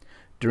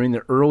 During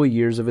the early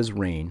years of his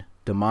reign,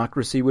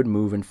 democracy would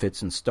move in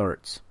fits and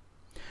starts.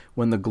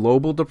 When the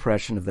global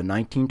depression of the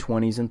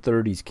 1920s and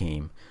 30s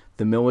came,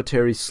 the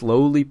military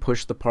slowly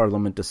pushed the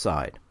parliament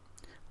aside.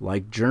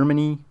 Like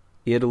Germany,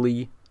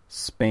 Italy,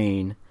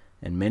 Spain,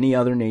 and many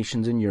other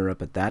nations in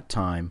Europe at that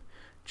time,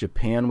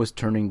 Japan was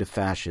turning to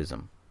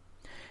fascism.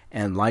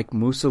 And like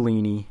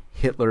Mussolini,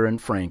 Hitler,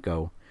 and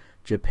Franco,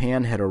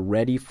 Japan had a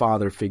ready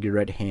father figure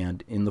at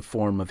hand in the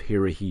form of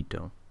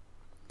Hirohito.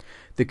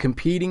 The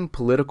competing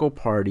political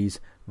parties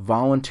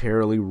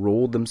voluntarily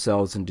rolled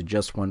themselves into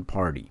just one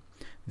party,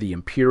 the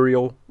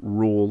Imperial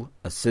Rule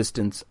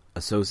Assistance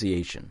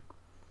Association,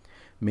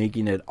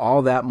 making it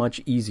all that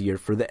much easier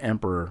for the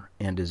emperor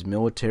and his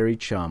military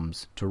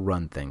chums to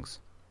run things.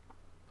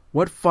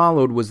 What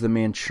followed was the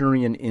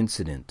Manchurian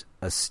Incident,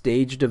 a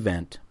staged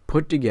event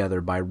put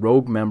together by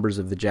rogue members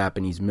of the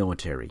Japanese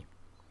military.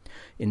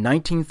 In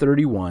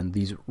 1931,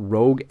 these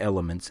rogue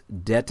elements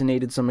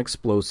detonated some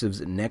explosives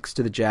next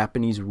to the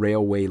Japanese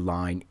railway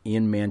line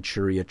in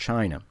Manchuria,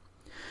 China.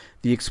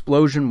 The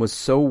explosion was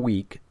so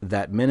weak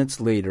that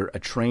minutes later a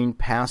train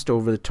passed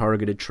over the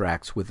targeted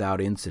tracks without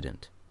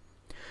incident.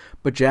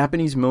 But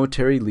Japanese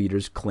military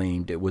leaders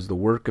claimed it was the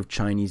work of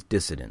Chinese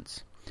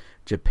dissidents.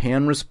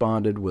 Japan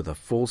responded with a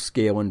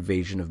full-scale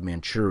invasion of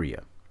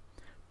Manchuria.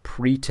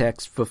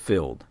 Pretext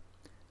fulfilled.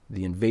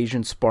 The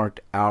invasion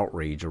sparked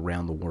outrage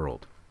around the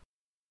world.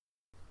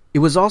 It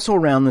was also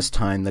around this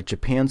time that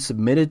Japan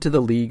submitted to the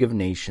League of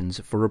Nations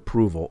for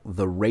approval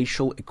the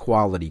Racial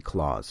Equality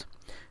Clause.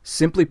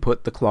 Simply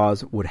put, the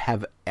clause would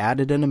have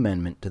added an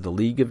amendment to the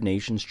League of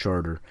Nations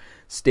Charter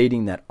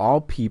stating that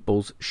all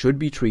peoples should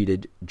be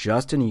treated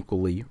just and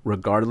equally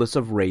regardless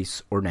of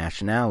race or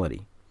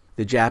nationality.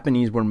 The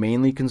Japanese were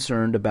mainly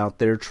concerned about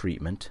their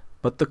treatment,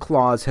 but the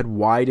clause had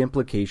wide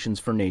implications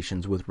for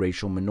nations with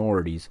racial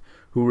minorities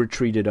who were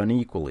treated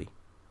unequally.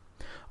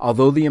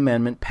 Although the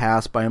amendment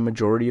passed by a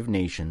majority of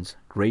nations,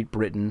 Great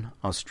Britain,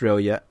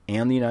 Australia,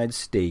 and the United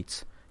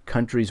States,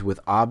 countries with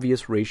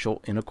obvious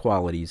racial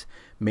inequalities,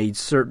 made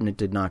certain it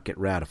did not get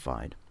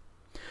ratified.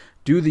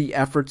 Due to the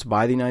efforts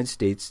by the United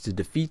States to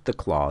defeat the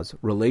clause,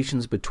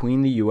 relations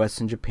between the U.S.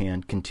 and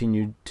Japan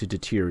continued to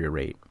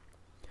deteriorate.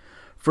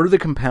 Further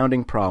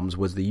compounding problems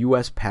was the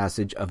U.S.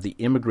 passage of the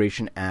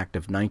Immigration Act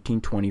of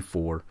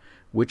 1924,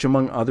 which,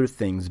 among other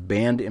things,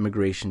 banned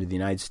immigration to the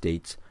United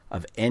States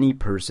of any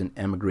person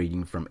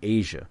emigrating from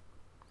Asia.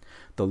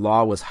 The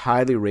law was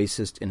highly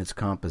racist in its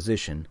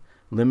composition,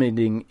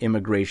 limiting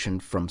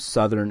immigration from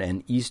Southern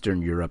and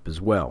Eastern Europe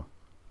as well.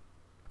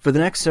 For the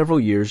next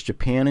several years,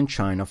 Japan and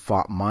China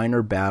fought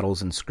minor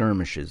battles and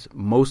skirmishes,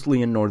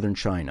 mostly in northern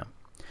China.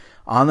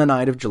 On the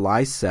night of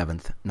July 7,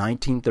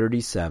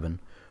 1937,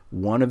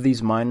 one of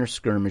these minor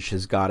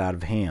skirmishes got out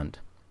of hand.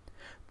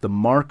 The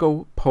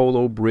Marco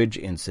Polo Bridge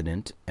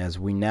incident, as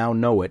we now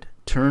know it,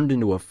 turned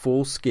into a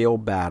full-scale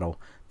battle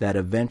that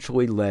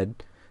eventually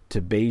led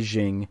to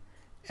Beijing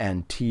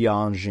and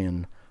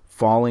Tianjin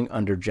falling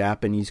under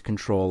Japanese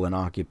control and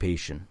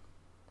occupation.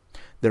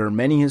 There are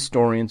many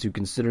historians who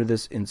consider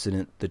this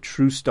incident the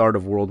true start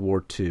of World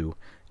War II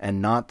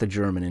and not the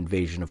German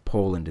invasion of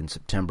Poland in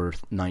September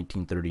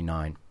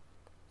 1939.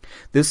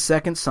 This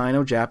second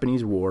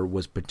Sino-Japanese war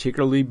was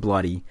particularly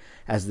bloody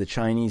as the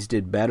Chinese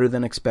did better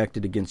than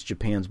expected against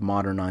Japan's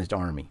modernized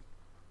army.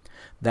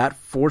 That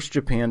forced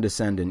Japan to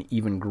send an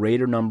even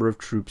greater number of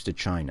troops to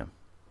China.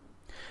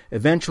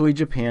 Eventually,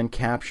 Japan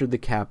captured the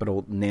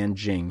capital,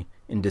 Nanjing,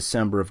 in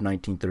December of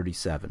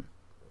 1937.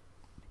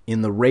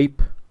 In the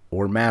rape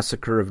or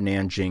massacre of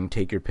Nanjing,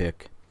 take your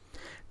pick,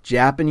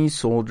 Japanese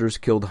soldiers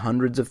killed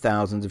hundreds of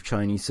thousands of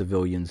Chinese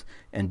civilians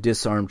and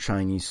disarmed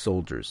Chinese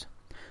soldiers.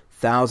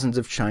 Thousands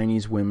of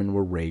Chinese women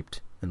were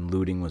raped, and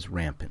looting was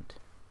rampant.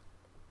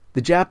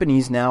 The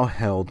Japanese now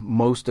held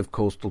most of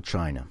coastal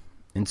China.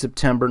 In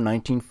September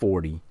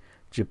 1940,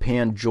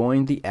 Japan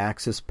joined the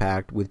Axis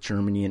Pact with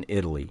Germany and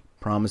Italy,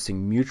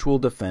 promising mutual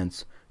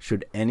defense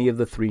should any of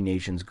the three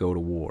nations go to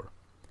war.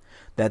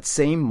 That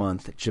same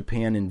month,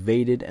 Japan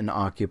invaded and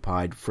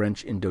occupied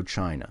French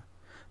Indochina,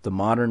 the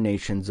modern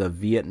nations of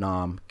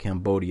Vietnam,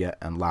 Cambodia,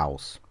 and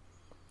Laos.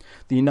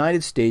 The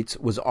United States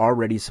was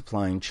already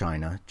supplying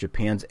China,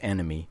 Japan's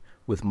enemy,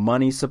 with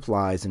money,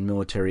 supplies, and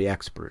military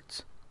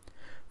experts.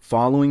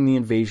 Following the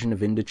invasion of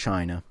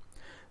Indochina,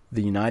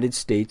 the United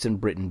States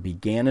and Britain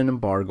began an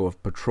embargo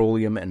of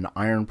petroleum and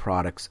iron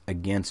products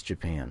against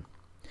Japan.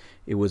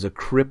 It was a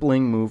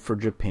crippling move for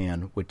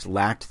Japan, which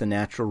lacked the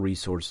natural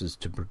resources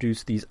to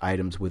produce these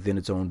items within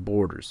its own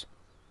borders.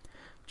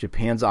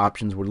 Japan's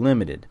options were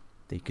limited.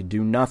 They could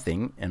do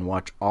nothing and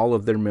watch all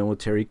of their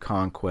military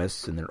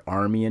conquests and their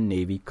army and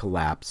navy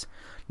collapse,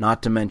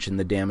 not to mention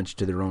the damage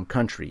to their own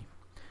country,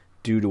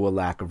 due to a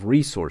lack of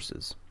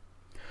resources.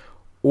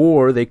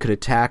 Or they could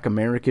attack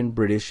American,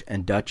 British,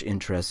 and Dutch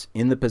interests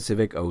in the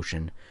Pacific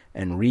Ocean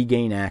and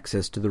regain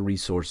access to the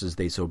resources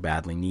they so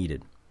badly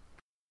needed.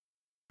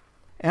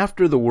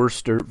 After the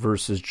Worcester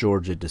versus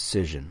Georgia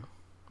decision,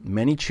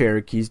 many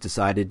Cherokees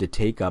decided to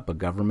take up a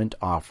government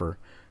offer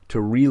to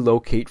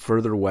relocate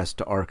further west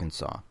to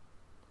Arkansas.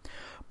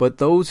 But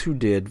those who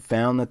did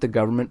found that the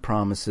government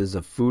promises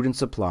of food and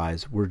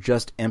supplies were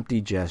just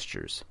empty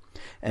gestures,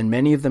 and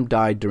many of them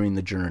died during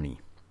the journey.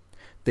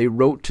 They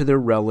wrote to their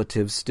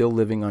relatives still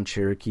living on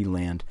Cherokee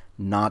land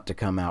not to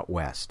come out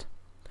west.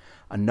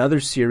 Another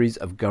series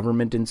of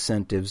government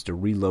incentives to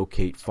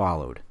relocate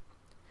followed.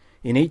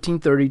 In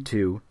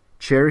 1832,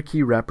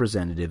 Cherokee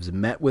representatives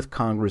met with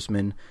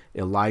Congressman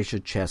Elisha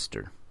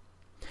Chester.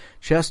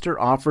 Chester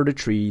offered a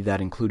treaty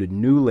that included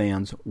new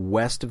lands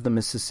west of the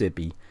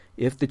Mississippi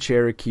if the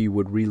Cherokee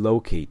would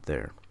relocate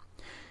there.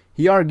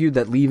 He argued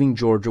that leaving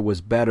Georgia was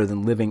better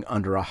than living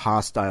under a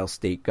hostile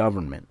state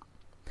government.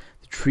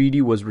 The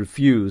treaty was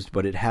refused,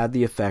 but it had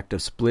the effect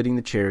of splitting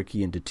the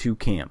Cherokee into two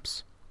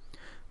camps: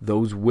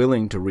 those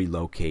willing to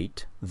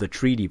relocate, the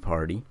Treaty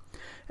Party,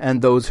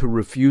 and those who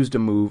refused to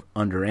move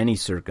under any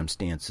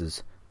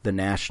circumstances, the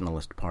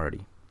Nationalist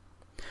Party.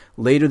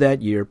 Later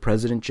that year,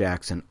 President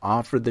Jackson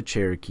offered the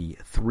Cherokee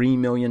 $3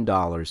 million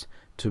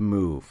to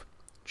move.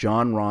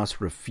 John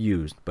Ross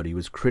refused, but he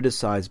was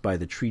criticized by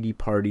the Treaty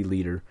Party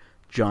leader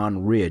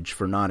John Ridge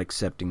for not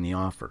accepting the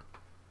offer.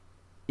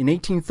 In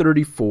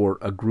 1834,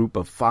 a group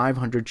of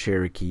 500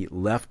 Cherokee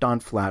left on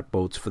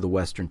flatboats for the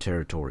Western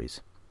Territories.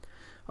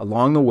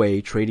 Along the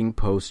way, trading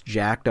posts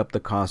jacked up the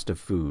cost of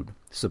food,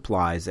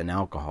 supplies, and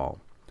alcohol.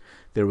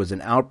 There was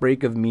an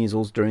outbreak of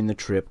measles during the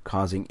trip,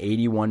 causing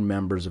 81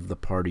 members of the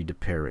party to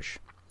perish.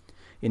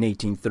 In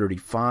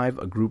 1835,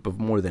 a group of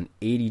more than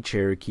 80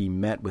 Cherokee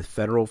met with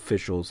federal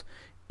officials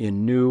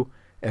in New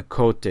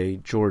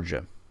Ecote,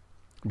 Georgia.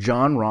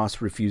 John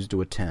Ross refused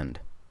to attend.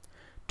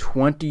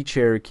 20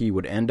 Cherokee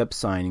would end up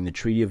signing the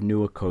Treaty of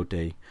New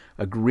Ecote,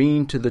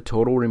 agreeing to the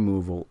total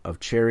removal of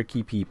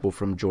Cherokee people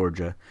from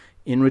Georgia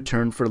in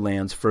return for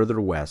lands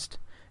further west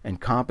and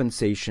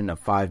compensation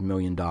of $5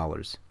 million.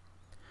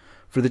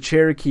 For the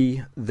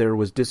Cherokee, there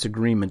was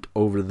disagreement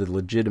over the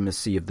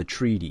legitimacy of the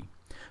treaty,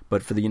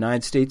 but for the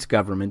United States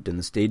government and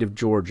the state of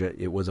Georgia,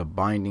 it was a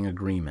binding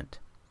agreement.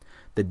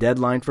 The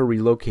deadline for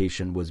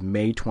relocation was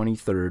May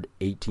 23,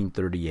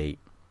 1838.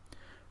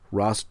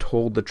 Ross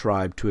told the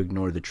tribe to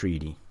ignore the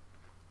treaty.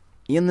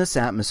 In this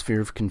atmosphere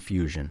of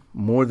confusion,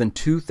 more than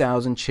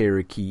 2,000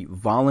 Cherokee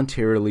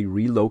voluntarily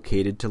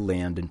relocated to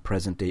land in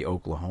present-day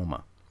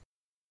Oklahoma.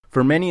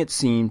 For many it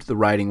seemed the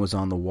writing was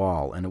on the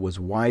wall, and it was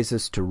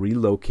wisest to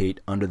relocate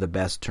under the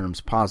best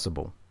terms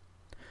possible.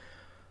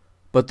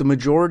 But the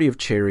majority of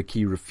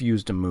Cherokee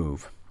refused to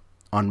move.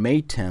 On May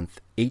 10,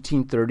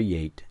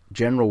 1838,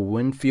 General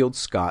Winfield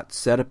Scott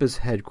set up his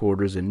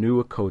headquarters in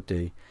New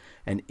Ecote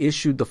and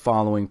issued the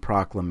following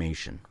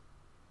proclamation.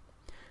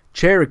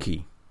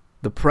 Cherokee,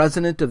 the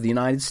President of the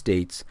United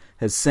States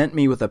has sent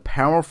me with a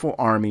powerful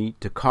army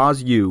to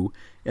cause you,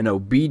 in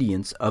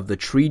obedience of the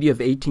Treaty of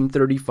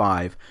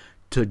 1835,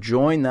 to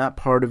join that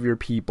part of your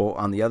people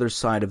on the other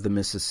side of the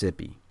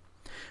Mississippi.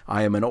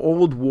 I am an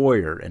old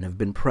warrior and have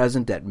been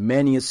present at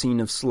many a scene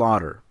of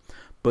slaughter,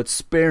 but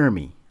spare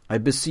me, I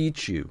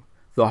beseech you,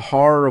 the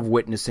horror of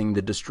witnessing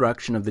the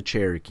destruction of the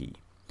Cherokee.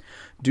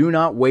 Do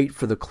not wait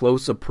for the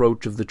close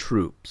approach of the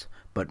troops,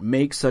 but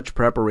make such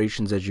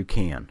preparations as you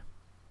can.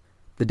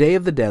 The day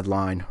of the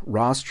deadline,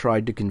 Ross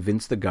tried to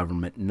convince the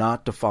government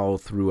not to follow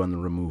through on the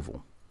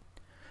removal.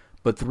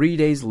 But 3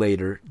 days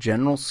later,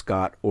 General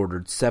Scott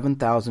ordered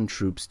 7,000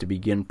 troops to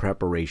begin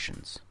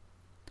preparations.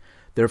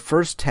 Their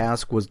first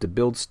task was to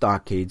build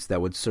stockades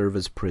that would serve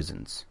as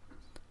prisons,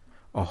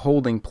 a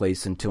holding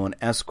place until an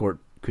escort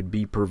could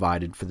be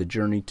provided for the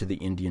journey to the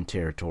Indian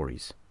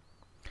Territories.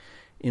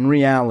 In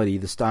reality,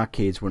 the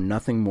stockades were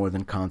nothing more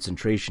than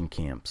concentration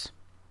camps.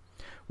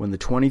 When the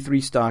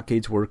 23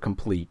 stockades were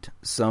complete,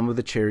 some of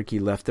the Cherokee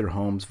left their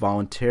homes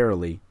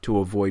voluntarily to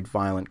avoid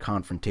violent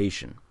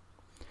confrontation.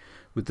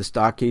 With the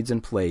stockades in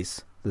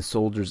place, the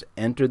soldiers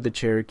entered the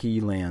Cherokee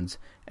lands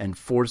and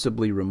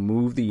forcibly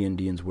removed the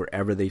Indians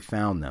wherever they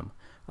found them,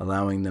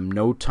 allowing them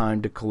no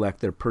time to collect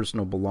their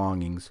personal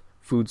belongings,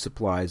 food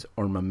supplies,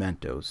 or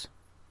mementos.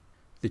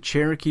 The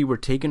Cherokee were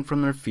taken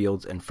from their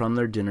fields and from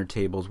their dinner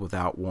tables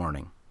without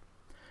warning.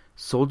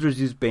 Soldiers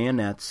used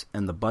bayonets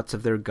and the butts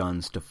of their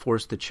guns to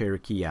force the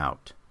Cherokee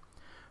out.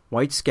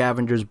 White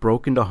scavengers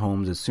broke into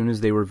homes as soon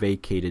as they were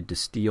vacated to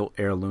steal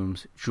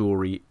heirlooms,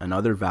 jewelry, and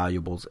other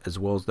valuables, as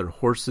well as their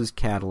horses,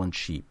 cattle, and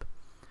sheep.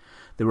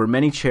 There were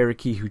many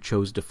Cherokee who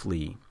chose to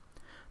flee.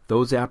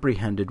 Those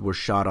apprehended were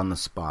shot on the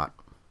spot.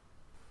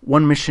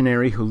 One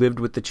missionary who lived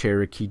with the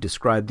Cherokee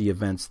described the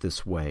events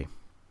this way.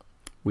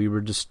 We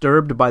were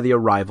disturbed by the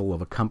arrival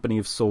of a company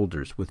of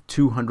soldiers with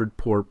 200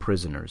 poor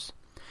prisoners.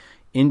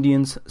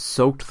 Indians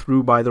soaked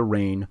through by the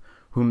rain,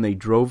 whom they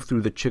drove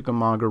through the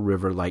Chickamauga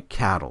River like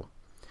cattle.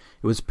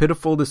 It was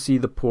pitiful to see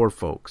the poor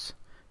folks,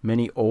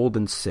 many old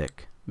and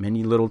sick,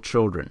 many little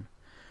children,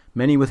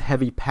 many with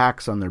heavy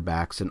packs on their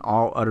backs and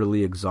all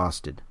utterly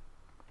exhausted.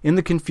 In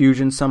the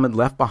confusion, some had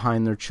left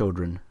behind their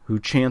children, who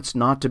chanced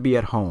not to be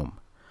at home.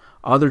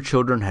 Other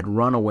children had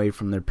run away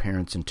from their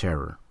parents in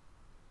terror.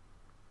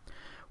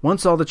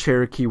 Once all the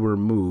Cherokee were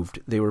removed,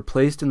 they were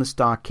placed in the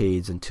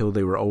stockades until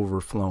they were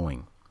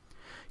overflowing.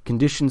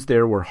 Conditions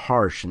there were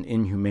harsh and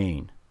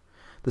inhumane.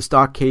 The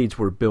stockades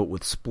were built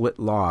with split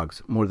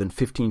logs, more than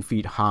 15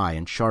 feet high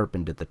and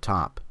sharpened at the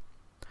top.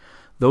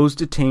 Those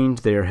detained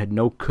there had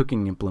no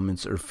cooking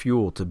implements or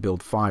fuel to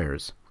build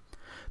fires.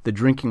 The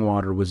drinking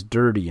water was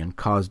dirty and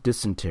caused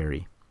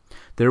dysentery.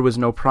 There was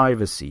no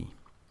privacy.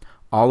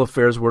 All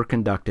affairs were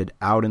conducted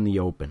out in the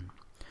open.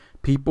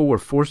 People were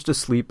forced to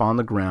sleep on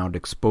the ground,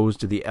 exposed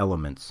to the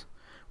elements.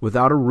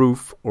 Without a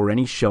roof or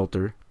any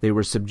shelter, they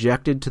were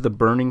subjected to the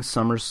burning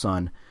summer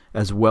sun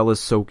as well as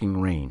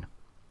soaking rain.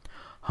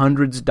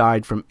 Hundreds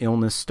died from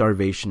illness,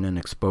 starvation, and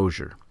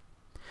exposure.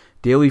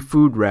 Daily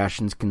food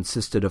rations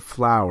consisted of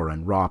flour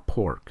and raw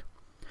pork.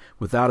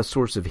 Without a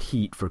source of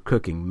heat for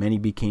cooking, many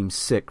became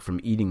sick from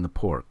eating the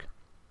pork.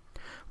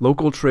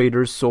 Local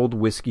traders sold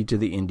whiskey to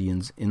the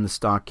Indians in the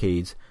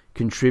stockades,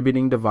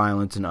 contributing to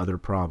violence and other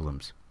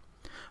problems.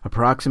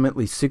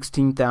 Approximately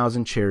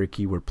 16,000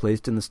 Cherokee were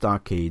placed in the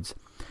stockades,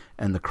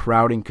 and the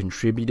crowding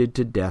contributed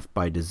to death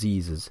by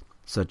diseases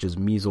such as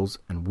measles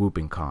and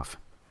whooping cough.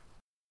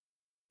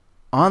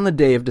 On the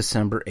day of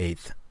December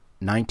 8th,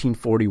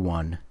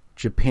 1941,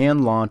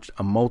 Japan launched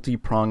a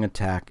multi-pronged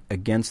attack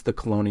against the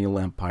colonial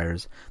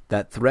empires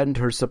that threatened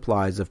her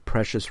supplies of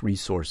precious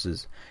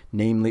resources,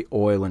 namely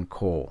oil and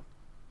coal.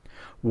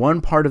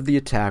 One part of the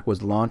attack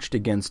was launched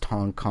against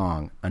Hong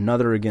Kong,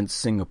 another against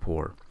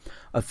Singapore,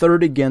 a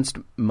third against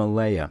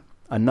Malaya,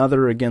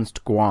 another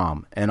against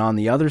Guam, and on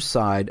the other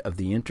side of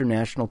the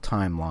international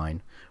timeline,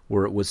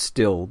 where it was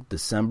still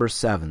December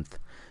 7th,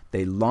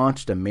 they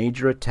launched a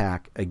major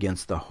attack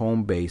against the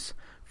home base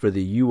for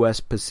the U.S.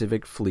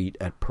 Pacific Fleet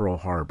at Pearl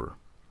Harbor.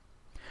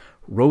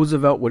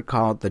 Roosevelt would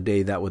call it the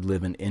day that would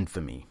live in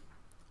infamy.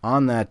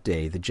 On that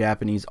day, the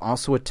Japanese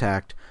also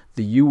attacked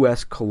the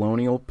U.S.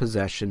 colonial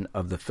possession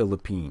of the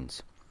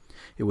Philippines.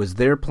 It was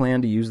their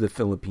plan to use the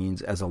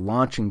Philippines as a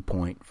launching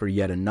point for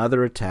yet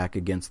another attack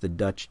against the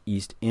Dutch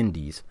East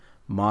Indies,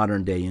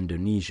 modern-day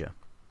Indonesia.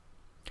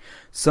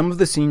 Some of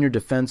the senior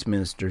defense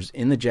ministers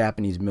in the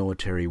Japanese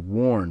military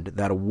warned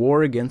that a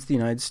war against the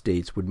United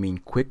States would mean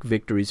quick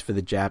victories for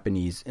the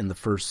Japanese in the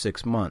first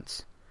 6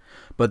 months,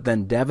 but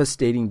then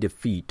devastating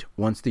defeat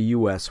once the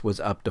U.S. was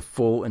up to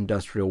full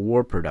industrial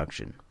war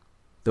production.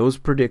 Those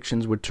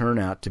predictions would turn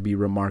out to be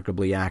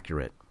remarkably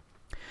accurate.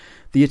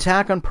 The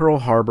attack on Pearl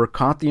Harbor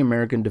caught the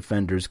American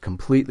defenders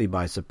completely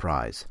by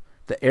surprise.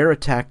 The air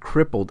attack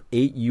crippled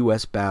 8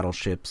 U.S.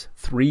 battleships,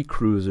 3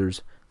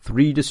 cruisers,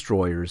 3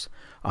 destroyers,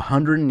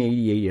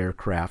 188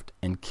 aircraft,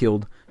 and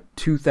killed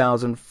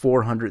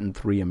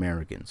 2,403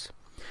 Americans.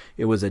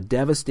 It was a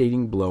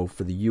devastating blow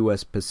for the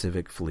U.S.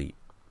 Pacific Fleet.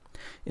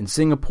 In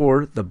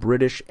Singapore, the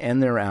British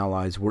and their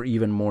allies were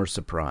even more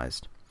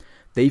surprised.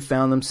 They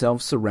found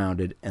themselves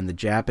surrounded, and the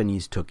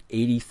Japanese took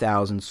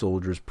 80,000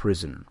 soldiers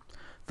prisoner,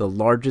 the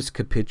largest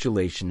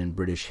capitulation in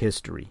British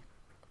history.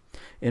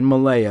 In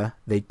Malaya,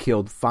 they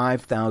killed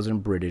 5,000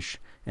 British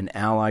and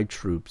Allied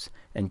troops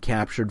and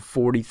captured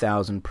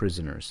 40,000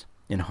 prisoners.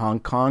 In Hong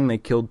Kong, they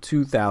killed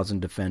 2,000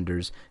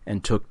 defenders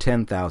and took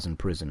 10,000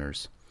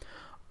 prisoners.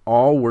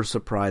 All were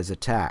surprise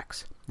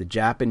attacks. The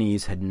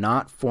Japanese had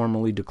not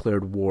formally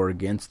declared war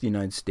against the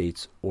United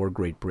States or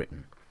Great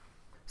Britain.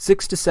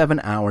 6 to 7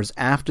 hours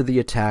after the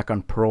attack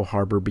on Pearl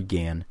Harbor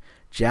began,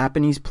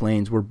 Japanese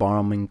planes were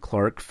bombing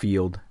Clark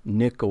Field,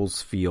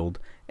 Nichols Field,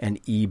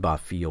 and Iba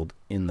Field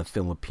in the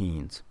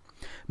Philippines.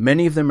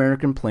 Many of the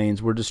American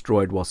planes were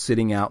destroyed while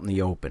sitting out in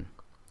the open.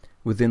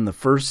 Within the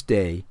first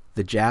day,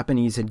 the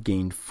Japanese had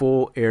gained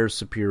full air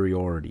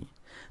superiority.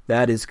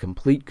 That is,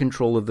 complete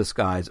control of the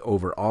skies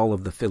over all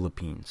of the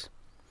Philippines.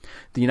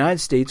 The United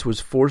States was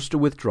forced to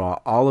withdraw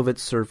all of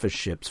its surface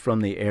ships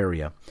from the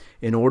area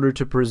in order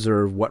to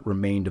preserve what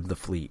remained of the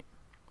fleet.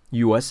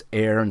 U.S.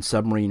 air and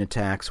submarine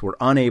attacks were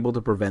unable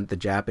to prevent the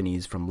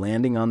Japanese from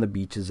landing on the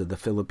beaches of the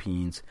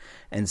Philippines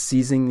and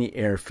seizing the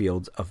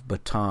airfields of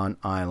Bataan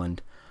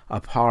Island,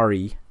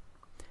 Apari,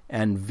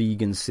 and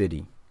Vigan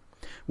City.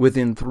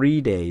 Within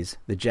 3 days,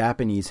 the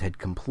Japanese had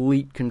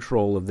complete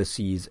control of the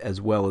seas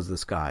as well as the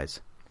skies.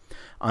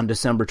 On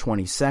December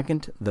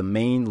 22nd, the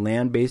main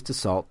land-based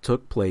assault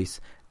took place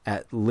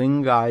at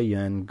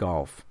Lingayen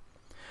Gulf.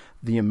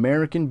 The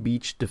American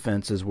beach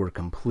defenses were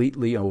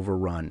completely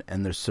overrun,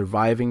 and the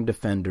surviving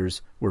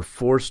defenders were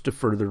forced to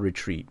further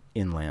retreat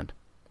inland.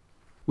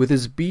 With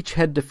his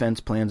beachhead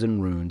defense plans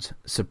in ruins,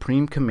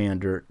 Supreme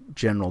Commander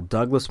General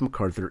Douglas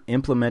MacArthur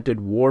implemented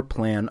War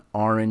Plan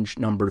Orange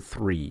No.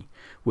 3,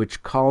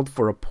 which called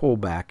for a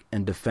pullback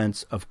and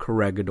defense of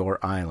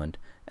Corregidor Island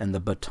and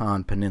the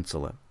Bataan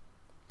Peninsula.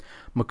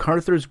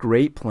 MacArthur's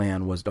great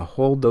plan was to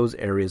hold those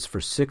areas for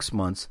 6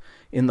 months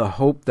in the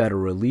hope that a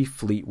relief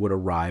fleet would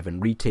arrive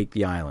and retake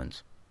the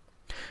islands.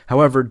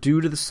 However, due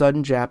to the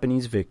sudden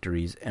Japanese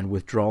victories and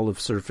withdrawal of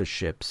surface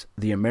ships,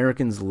 the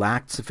Americans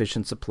lacked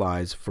sufficient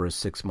supplies for a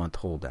 6-month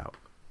holdout.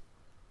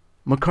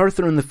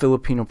 MacArthur and the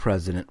Filipino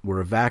president were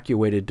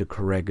evacuated to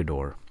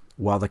Corregidor,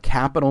 while the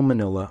capital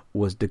Manila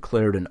was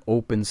declared an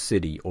open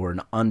city or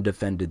an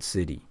undefended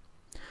city.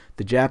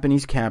 The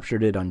Japanese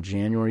captured it on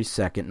January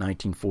 2,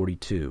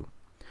 1942.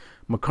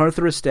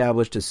 MacArthur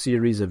established a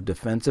series of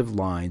defensive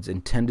lines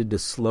intended to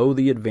slow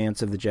the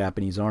advance of the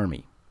Japanese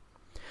army.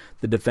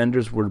 The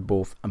defenders were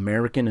both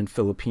American and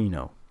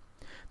Filipino.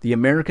 The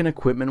American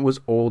equipment was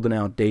old and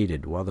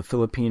outdated, while the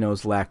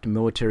Filipinos lacked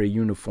military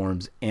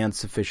uniforms and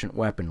sufficient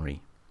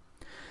weaponry.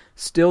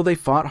 Still, they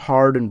fought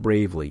hard and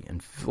bravely,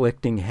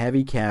 inflicting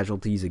heavy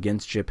casualties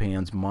against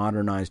Japan's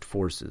modernized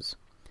forces.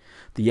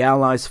 The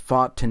Allies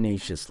fought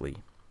tenaciously.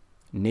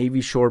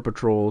 Navy shore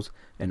patrols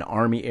and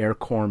Army Air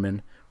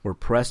Corpsmen were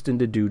pressed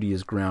into duty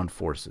as ground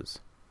forces.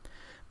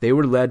 They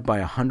were led by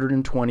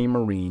 120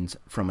 Marines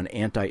from an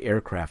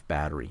anti-aircraft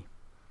battery.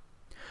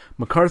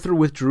 MacArthur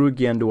withdrew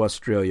again to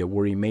Australia,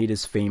 where he made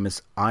his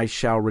famous "I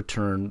Shall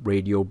Return"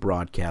 radio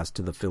broadcast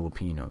to the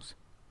Filipinos.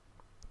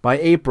 By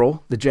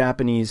April, the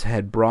Japanese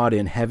had brought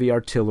in heavy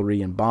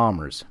artillery and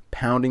bombers,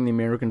 pounding the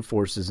American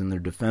forces in their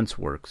defense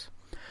works.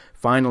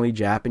 Finally,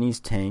 Japanese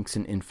tanks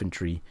and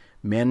infantry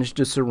managed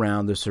to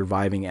surround the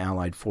surviving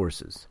Allied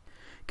forces.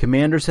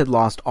 Commanders had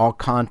lost all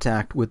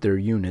contact with their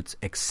units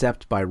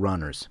except by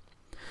runners.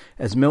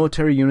 As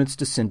military units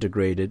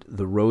disintegrated,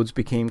 the roads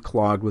became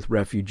clogged with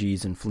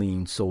refugees and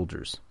fleeing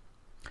soldiers.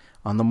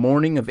 On the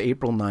morning of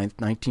April 9,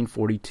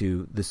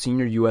 1942, the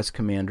senior U.S.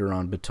 commander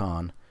on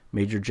Bataan,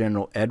 Major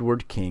General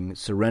Edward King,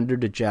 surrendered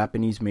to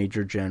Japanese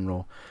Major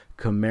General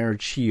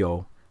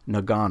Komarichio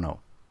Nagano.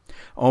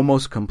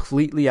 Almost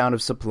completely out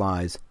of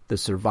supplies, the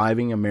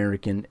surviving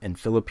American and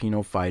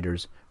Filipino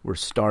fighters were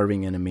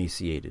starving and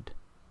emaciated.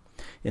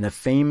 In a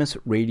famous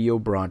radio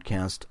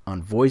broadcast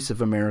on Voice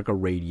of America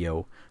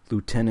Radio,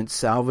 Lieutenant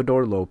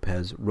Salvador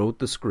Lopez wrote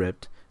the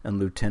script and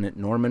Lieutenant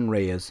Norman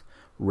Reyes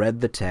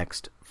read the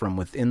text from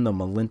within the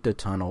Malinta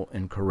Tunnel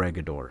in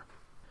Corregidor.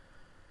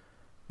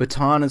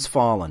 Bataan has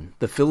fallen.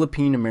 The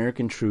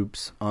Philippine-American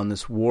troops on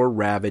this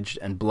war-ravaged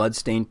and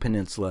blood-stained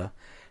peninsula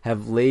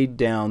have laid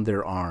down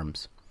their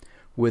arms.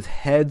 With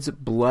heads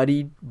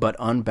bloodied but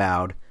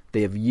unbowed,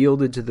 they have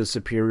yielded to the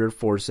superior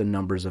force and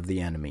numbers of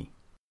the enemy.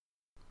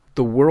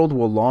 The world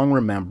will long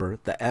remember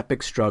the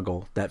epic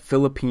struggle that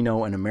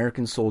Filipino and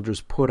American soldiers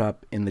put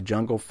up in the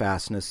jungle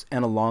fastness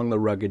and along the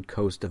rugged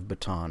coast of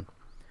Bataan.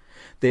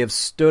 They have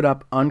stood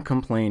up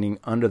uncomplaining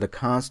under the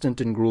constant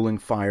and grueling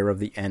fire of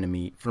the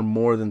enemy for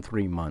more than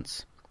 3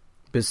 months.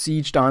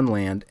 Besieged on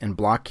land and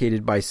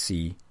blockaded by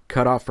sea,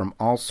 cut off from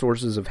all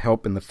sources of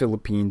help in the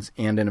Philippines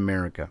and in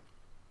America.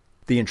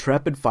 The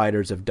intrepid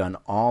fighters have done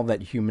all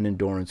that human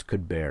endurance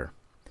could bear.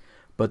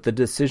 But the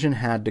decision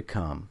had to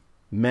come.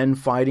 Men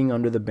fighting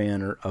under the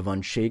banner of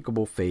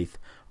unshakable faith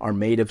are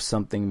made of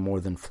something more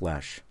than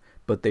flesh,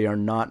 but they are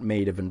not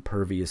made of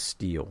impervious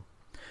steel.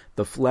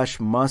 The flesh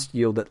must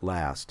yield at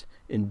last,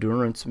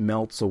 endurance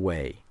melts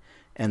away,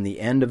 and the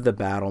end of the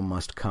battle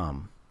must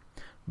come.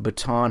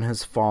 Bataan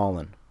has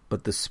fallen,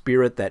 but the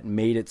spirit that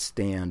made it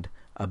stand,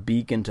 a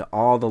beacon to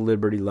all the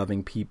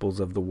liberty-loving peoples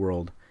of the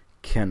world,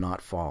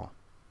 cannot fall.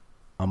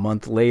 A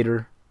month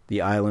later,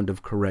 the island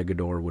of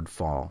Corregidor would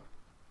fall.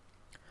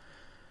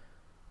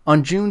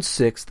 On June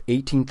 6,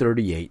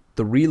 1838,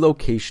 the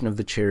relocation of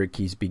the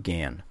Cherokees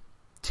began.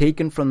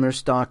 Taken from their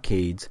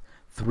stockades,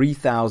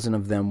 3,000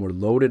 of them were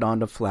loaded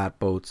onto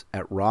flatboats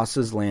at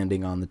Ross's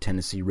Landing on the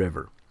Tennessee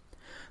River.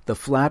 The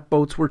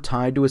flatboats were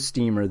tied to a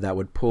steamer that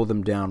would pull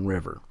them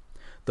downriver.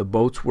 The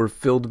boats were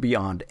filled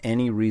beyond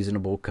any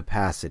reasonable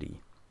capacity.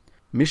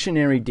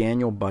 Missionary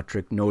Daniel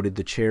Buttrick noted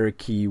the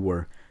Cherokee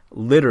were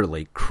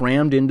literally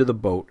crammed into the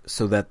boat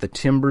so that the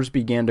timbers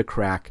began to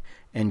crack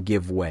and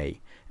give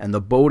way, and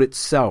the boat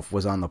itself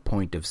was on the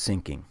point of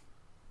sinking.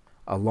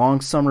 A long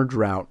summer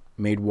drought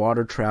made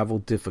water travel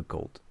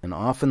difficult, and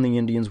often the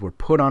Indians were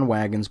put on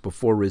wagons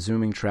before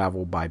resuming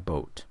travel by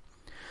boat.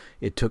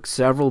 It took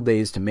several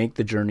days to make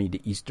the journey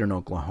to eastern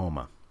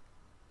Oklahoma.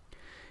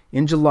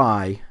 In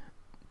July,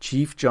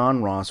 Chief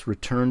John Ross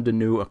returned to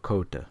New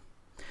Okota.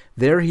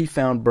 There he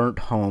found burnt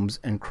homes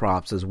and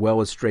crops as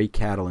well as stray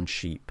cattle and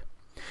sheep.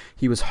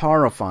 He was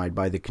horrified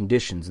by the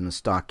conditions in the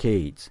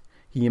stockades.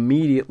 He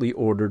immediately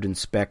ordered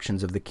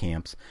inspections of the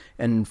camps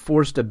and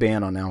enforced a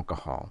ban on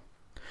alcohol.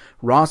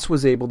 Ross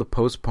was able to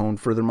postpone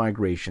further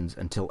migrations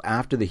until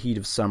after the heat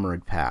of summer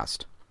had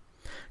passed.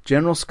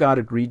 General Scott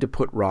agreed to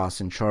put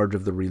Ross in charge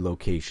of the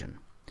relocation.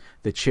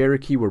 The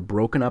Cherokee were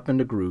broken up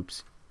into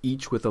groups,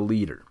 each with a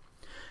leader.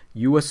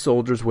 U.S.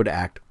 soldiers would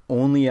act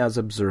only as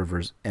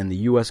observers, and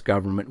the U.S.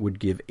 government would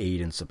give aid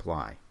and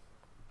supply.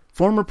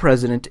 Former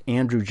President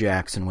Andrew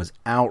Jackson was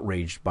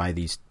outraged by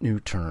these new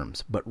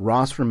terms, but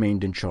Ross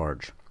remained in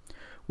charge.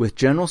 With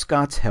General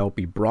Scott's help,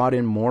 he brought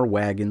in more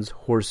wagons,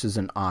 horses,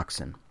 and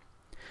oxen.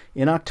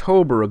 In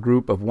October, a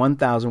group of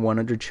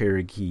 1,100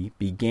 Cherokee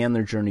began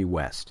their journey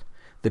west.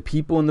 The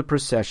people in the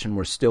procession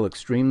were still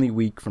extremely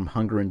weak from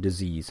hunger and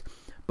disease,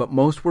 but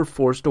most were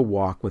forced to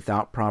walk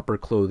without proper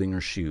clothing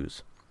or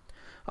shoes.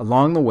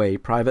 Along the way,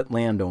 private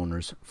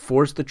landowners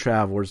forced the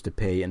travelers to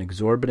pay an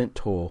exorbitant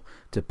toll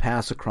to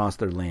pass across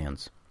their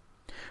lands.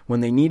 When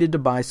they needed to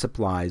buy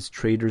supplies,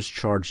 traders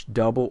charged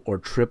double or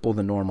triple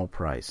the normal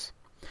price.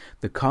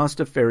 The cost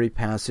of ferry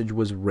passage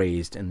was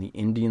raised, and the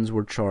Indians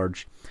were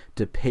charged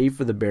to pay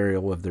for the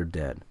burial of their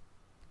dead.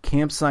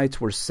 Campsites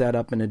were set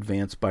up in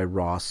advance by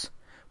Ross,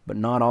 but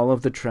not all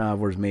of the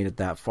travelers made it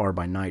that far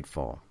by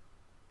nightfall.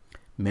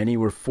 Many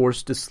were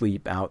forced to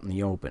sleep out in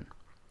the open.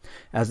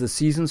 As the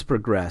seasons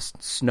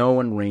progressed, snow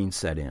and rain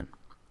set in.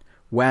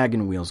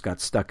 Wagon wheels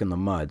got stuck in the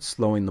mud,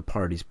 slowing the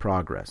party's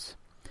progress.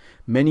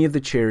 Many of the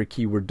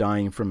Cherokee were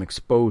dying from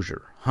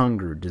exposure,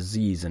 hunger,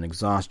 disease, and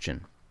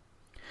exhaustion.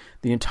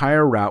 The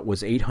entire route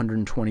was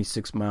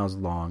 826 miles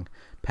long,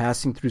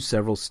 passing through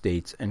several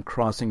states and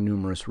crossing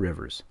numerous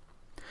rivers.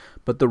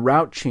 But the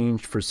route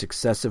changed for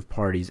successive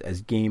parties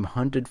as game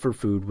hunted for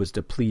food was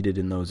depleted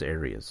in those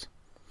areas.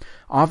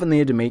 Often they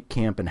had to make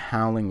camp in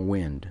howling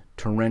wind,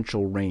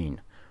 torrential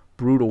rain,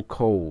 brutal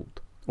cold,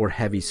 or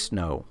heavy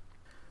snow.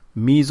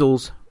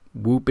 Measles,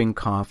 whooping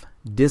cough,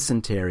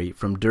 dysentery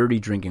from dirty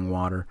drinking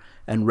water,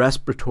 and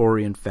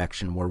respiratory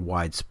infection were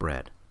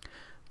widespread.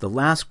 The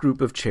last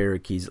group of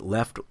Cherokees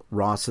left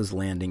Ross's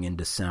Landing in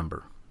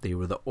December. They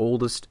were the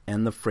oldest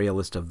and the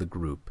frailest of the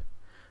group.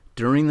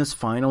 During this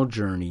final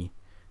journey,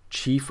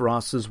 Chief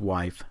Ross's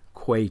wife,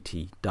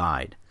 Quaty,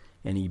 died,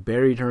 and he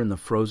buried her in the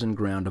frozen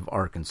ground of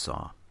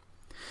Arkansas.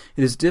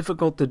 It is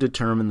difficult to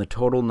determine the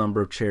total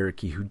number of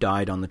Cherokee who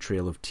died on the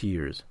Trail of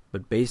Tears,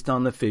 but based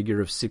on the figure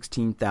of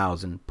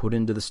 16,000 put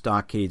into the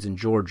stockades in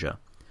Georgia,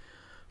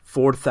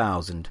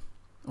 4,000,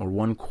 or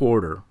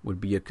 1/4, would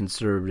be a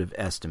conservative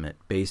estimate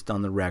based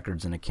on the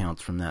records and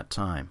accounts from that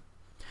time.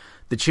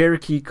 The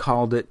Cherokee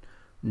called it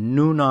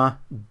Nuna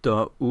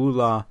da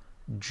Ula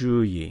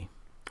Juyi,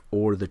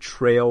 or the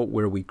Trail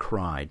Where We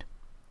Cried.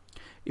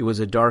 It was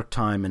a dark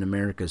time in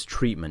America's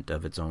treatment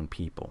of its own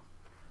people.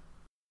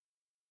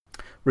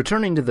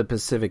 Returning to the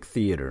Pacific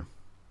Theater,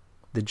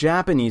 the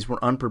Japanese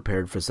were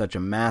unprepared for such a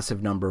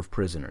massive number of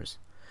prisoners.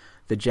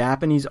 The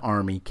Japanese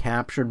army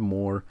captured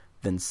more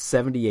than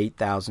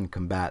 78,000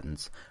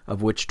 combatants,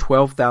 of which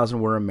 12,000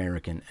 were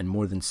American and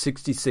more than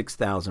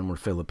 66,000 were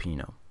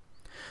Filipino.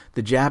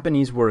 The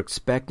Japanese were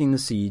expecting the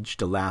siege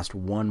to last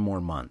one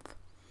more month.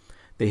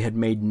 They had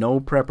made no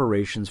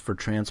preparations for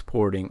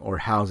transporting or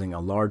housing a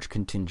large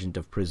contingent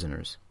of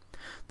prisoners.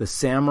 The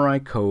samurai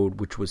code,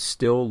 which was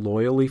still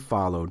loyally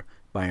followed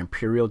by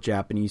Imperial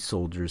Japanese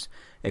soldiers,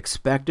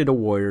 expected a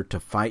warrior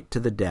to fight to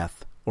the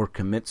death or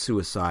commit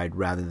suicide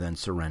rather than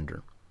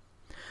surrender.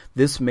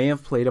 This may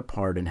have played a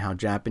part in how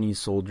Japanese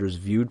soldiers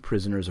viewed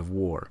prisoners of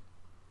war.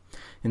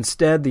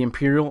 Instead, the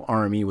Imperial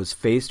Army was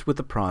faced with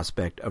the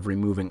prospect of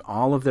removing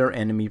all of their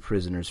enemy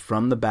prisoners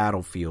from the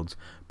battlefields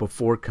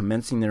before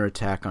commencing their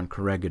attack on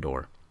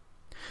Corregidor.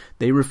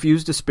 They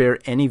refused to spare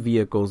any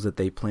vehicles that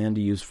they planned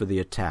to use for the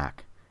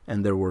attack,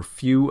 and there were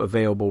few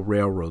available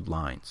railroad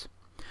lines.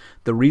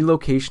 The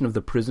relocation of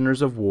the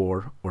prisoners of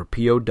war, or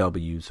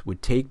POWs,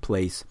 would take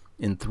place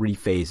in 3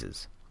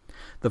 phases.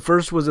 The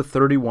first was a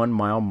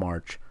 31-mile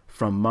march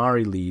from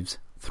Marileves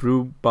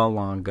through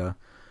Balanga,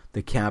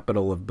 the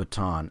capital of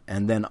Bataan,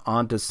 and then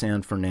on to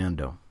San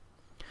Fernando.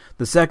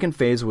 The second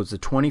phase was a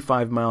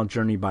 25-mile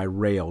journey by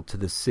rail to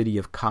the city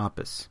of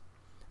Capas,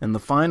 and the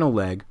final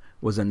leg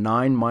was a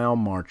 9-mile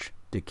march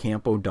to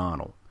Camp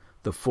O'Donnell,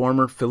 the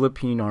former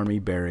Philippine Army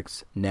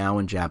barracks now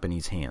in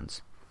Japanese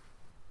hands.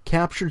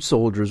 Captured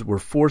soldiers were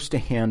forced to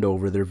hand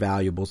over their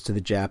valuables to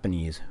the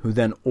Japanese, who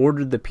then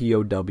ordered the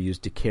POWs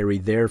to carry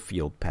their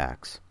field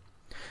packs.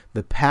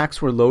 The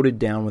packs were loaded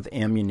down with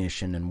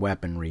ammunition and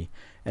weaponry,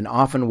 and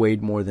often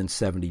weighed more than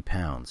 70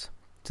 pounds.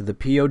 To the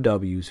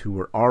POWs, who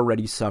were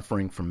already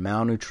suffering from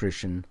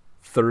malnutrition,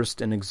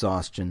 thirst, and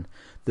exhaustion,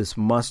 this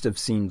must have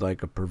seemed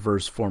like a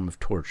perverse form of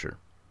torture.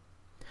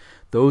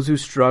 Those who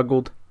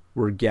struggled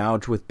were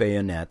gouged with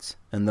bayonets,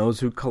 and those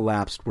who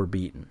collapsed were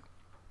beaten.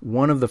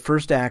 One of the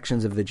first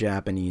actions of the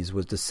Japanese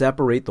was to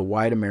separate the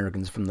white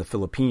Americans from the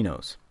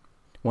Filipinos.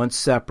 Once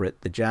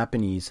separate, the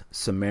Japanese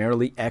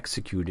summarily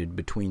executed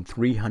between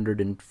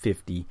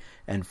 350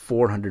 and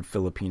 400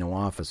 Filipino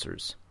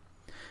officers.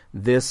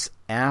 This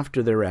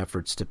after their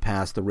efforts to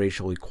pass the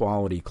Racial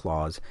Equality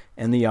Clause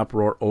and the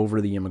uproar over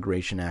the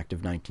Immigration Act of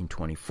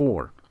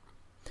 1924.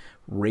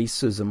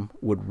 Racism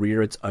would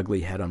rear its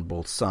ugly head on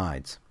both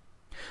sides.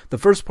 The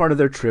first part of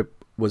their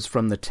trip was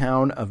from the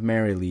town of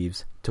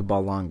Marileves to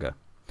Balanga.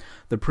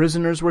 The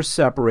prisoners were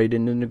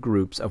separated into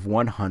groups of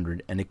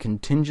 100, and a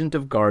contingent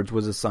of guards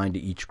was assigned to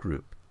each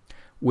group.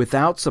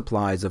 Without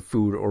supplies of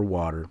food or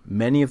water,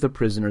 many of the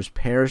prisoners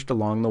perished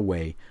along the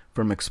way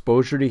from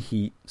exposure to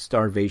heat,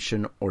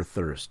 starvation, or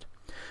thirst.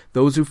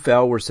 Those who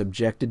fell were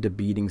subjected to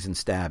beatings and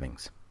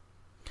stabbings.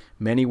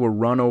 Many were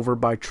run over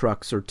by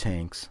trucks or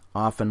tanks,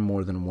 often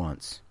more than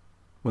once.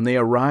 When they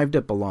arrived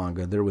at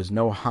Balanga, there was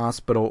no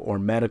hospital or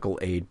medical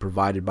aid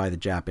provided by the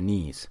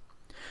Japanese.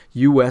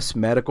 U.S.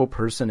 medical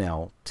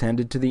personnel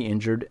tended to the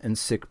injured and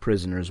sick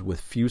prisoners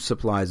with few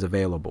supplies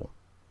available.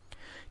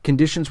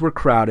 Conditions were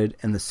crowded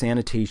and the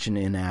sanitation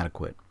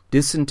inadequate.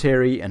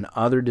 Dysentery and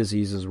other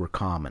diseases were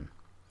common.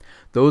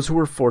 Those who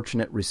were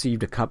fortunate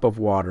received a cup of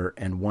water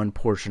and 1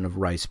 portion of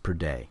rice per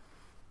day.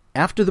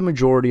 After the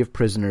majority of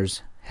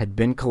prisoners had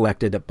been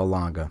collected at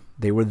Balanga,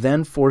 they were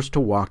then forced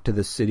to walk to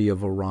the city of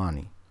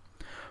Orani.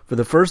 For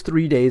the first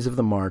 3 days of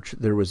the march,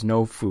 there was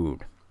no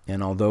food,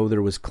 and although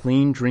there was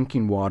clean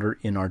drinking water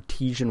in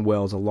artesian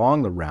wells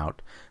along the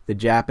route, the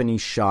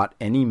Japanese shot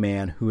any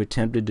man who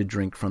attempted to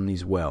drink from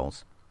these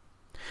wells.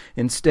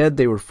 Instead,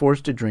 they were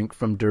forced to drink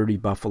from dirty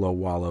buffalo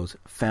wallows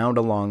found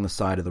along the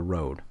side of the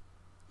road.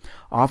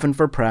 Often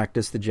for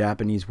practice, the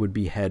Japanese would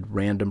behead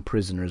random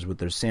prisoners with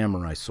their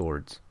samurai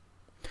swords.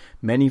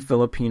 Many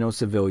Filipino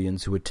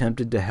civilians who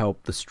attempted to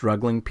help the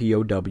struggling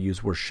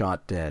POWs were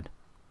shot dead.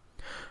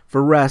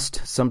 For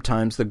rest,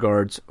 sometimes the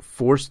guards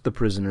forced the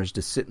prisoners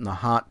to sit in the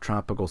hot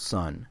tropical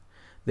sun.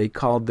 They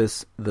called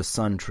this the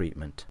sun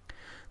treatment.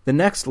 The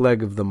next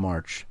leg of the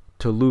march,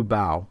 to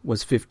Lubao,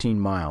 was 15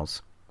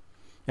 miles.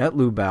 At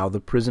Lubao,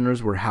 the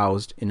prisoners were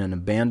housed in an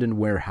abandoned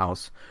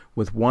warehouse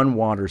with 1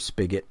 water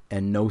spigot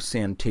and no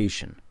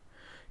sanitation.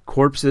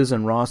 Corpses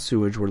and raw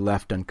sewage were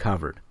left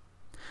uncovered.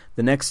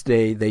 The next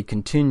day, they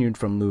continued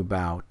from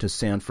Lubao to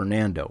San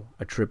Fernando,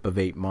 a trip of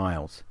 8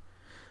 miles.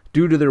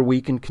 Due to their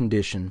weakened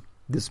condition,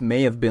 this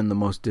may have been the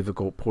most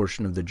difficult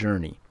portion of the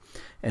journey,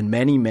 and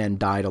many men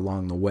died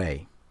along the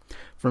way.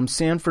 From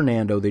San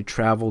Fernando, they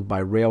traveled by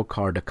rail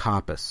car to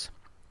Capas.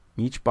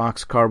 Each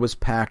boxcar was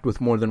packed with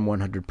more than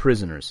 100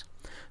 prisoners.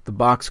 The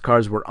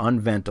boxcars were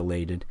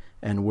unventilated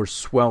and were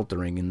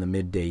sweltering in the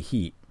midday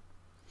heat.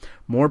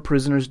 More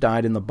prisoners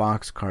died in the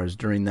boxcars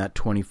during that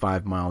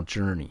 25-mile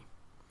journey.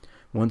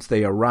 Once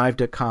they arrived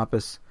at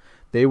Capas,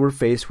 they were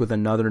faced with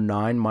another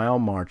 9-mile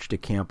march to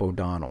Camp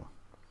O'Donnell.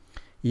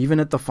 Even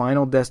at the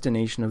final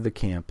destination of the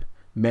camp,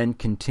 men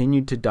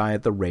continued to die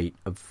at the rate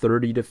of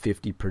 30 to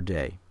 50 per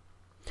day.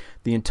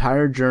 The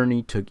entire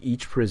journey took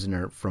each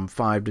prisoner from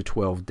 5 to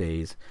 12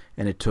 days,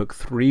 and it took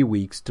 3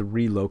 weeks to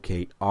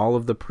relocate all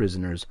of the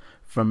prisoners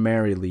from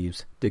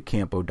Maryleaves to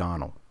Camp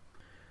O'Donnell.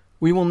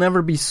 We will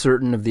never be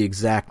certain of the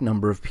exact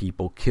number of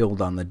people killed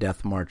on the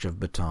Death March of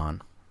Bataan.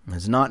 It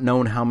is not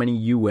known how many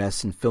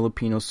U.S. and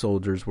Filipino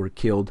soldiers were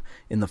killed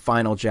in the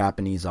final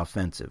Japanese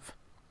offensive.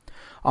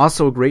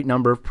 Also, a great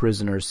number of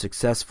prisoners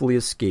successfully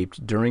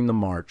escaped during the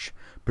march,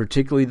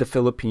 particularly the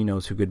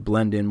Filipinos who could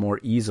blend in more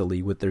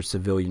easily with their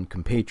civilian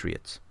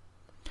compatriots.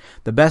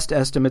 The best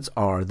estimates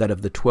are that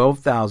of the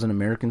 12,000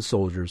 American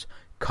soldiers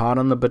caught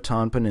on the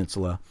Bataan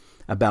Peninsula,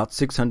 about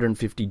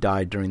 650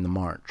 died during the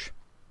march.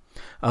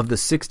 Of the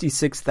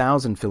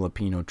 66,000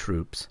 Filipino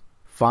troops,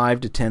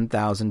 5,000 to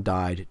 10,000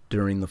 died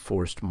during the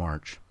forced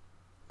march.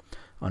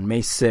 On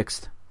May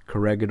 6th,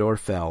 Corregidor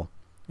fell,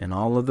 and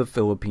all of the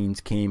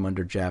Philippines came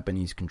under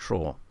Japanese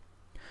control.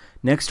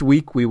 Next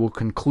week, we will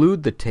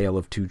conclude the tale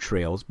of two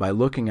trails by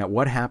looking at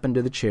what happened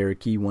to the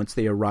Cherokee once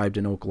they arrived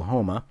in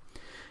Oklahoma,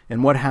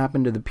 and what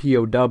happened to the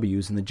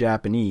POWs and the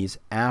Japanese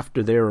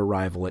after their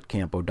arrival at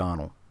Camp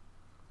O'Donnell.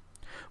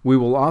 We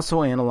will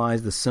also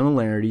analyze the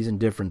similarities and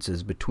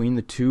differences between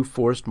the two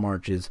forced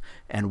marches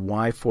and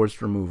why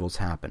forced removals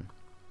happen.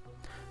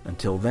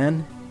 Until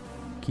then,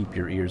 keep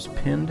your ears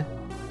pinned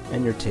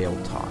and your tail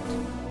taut.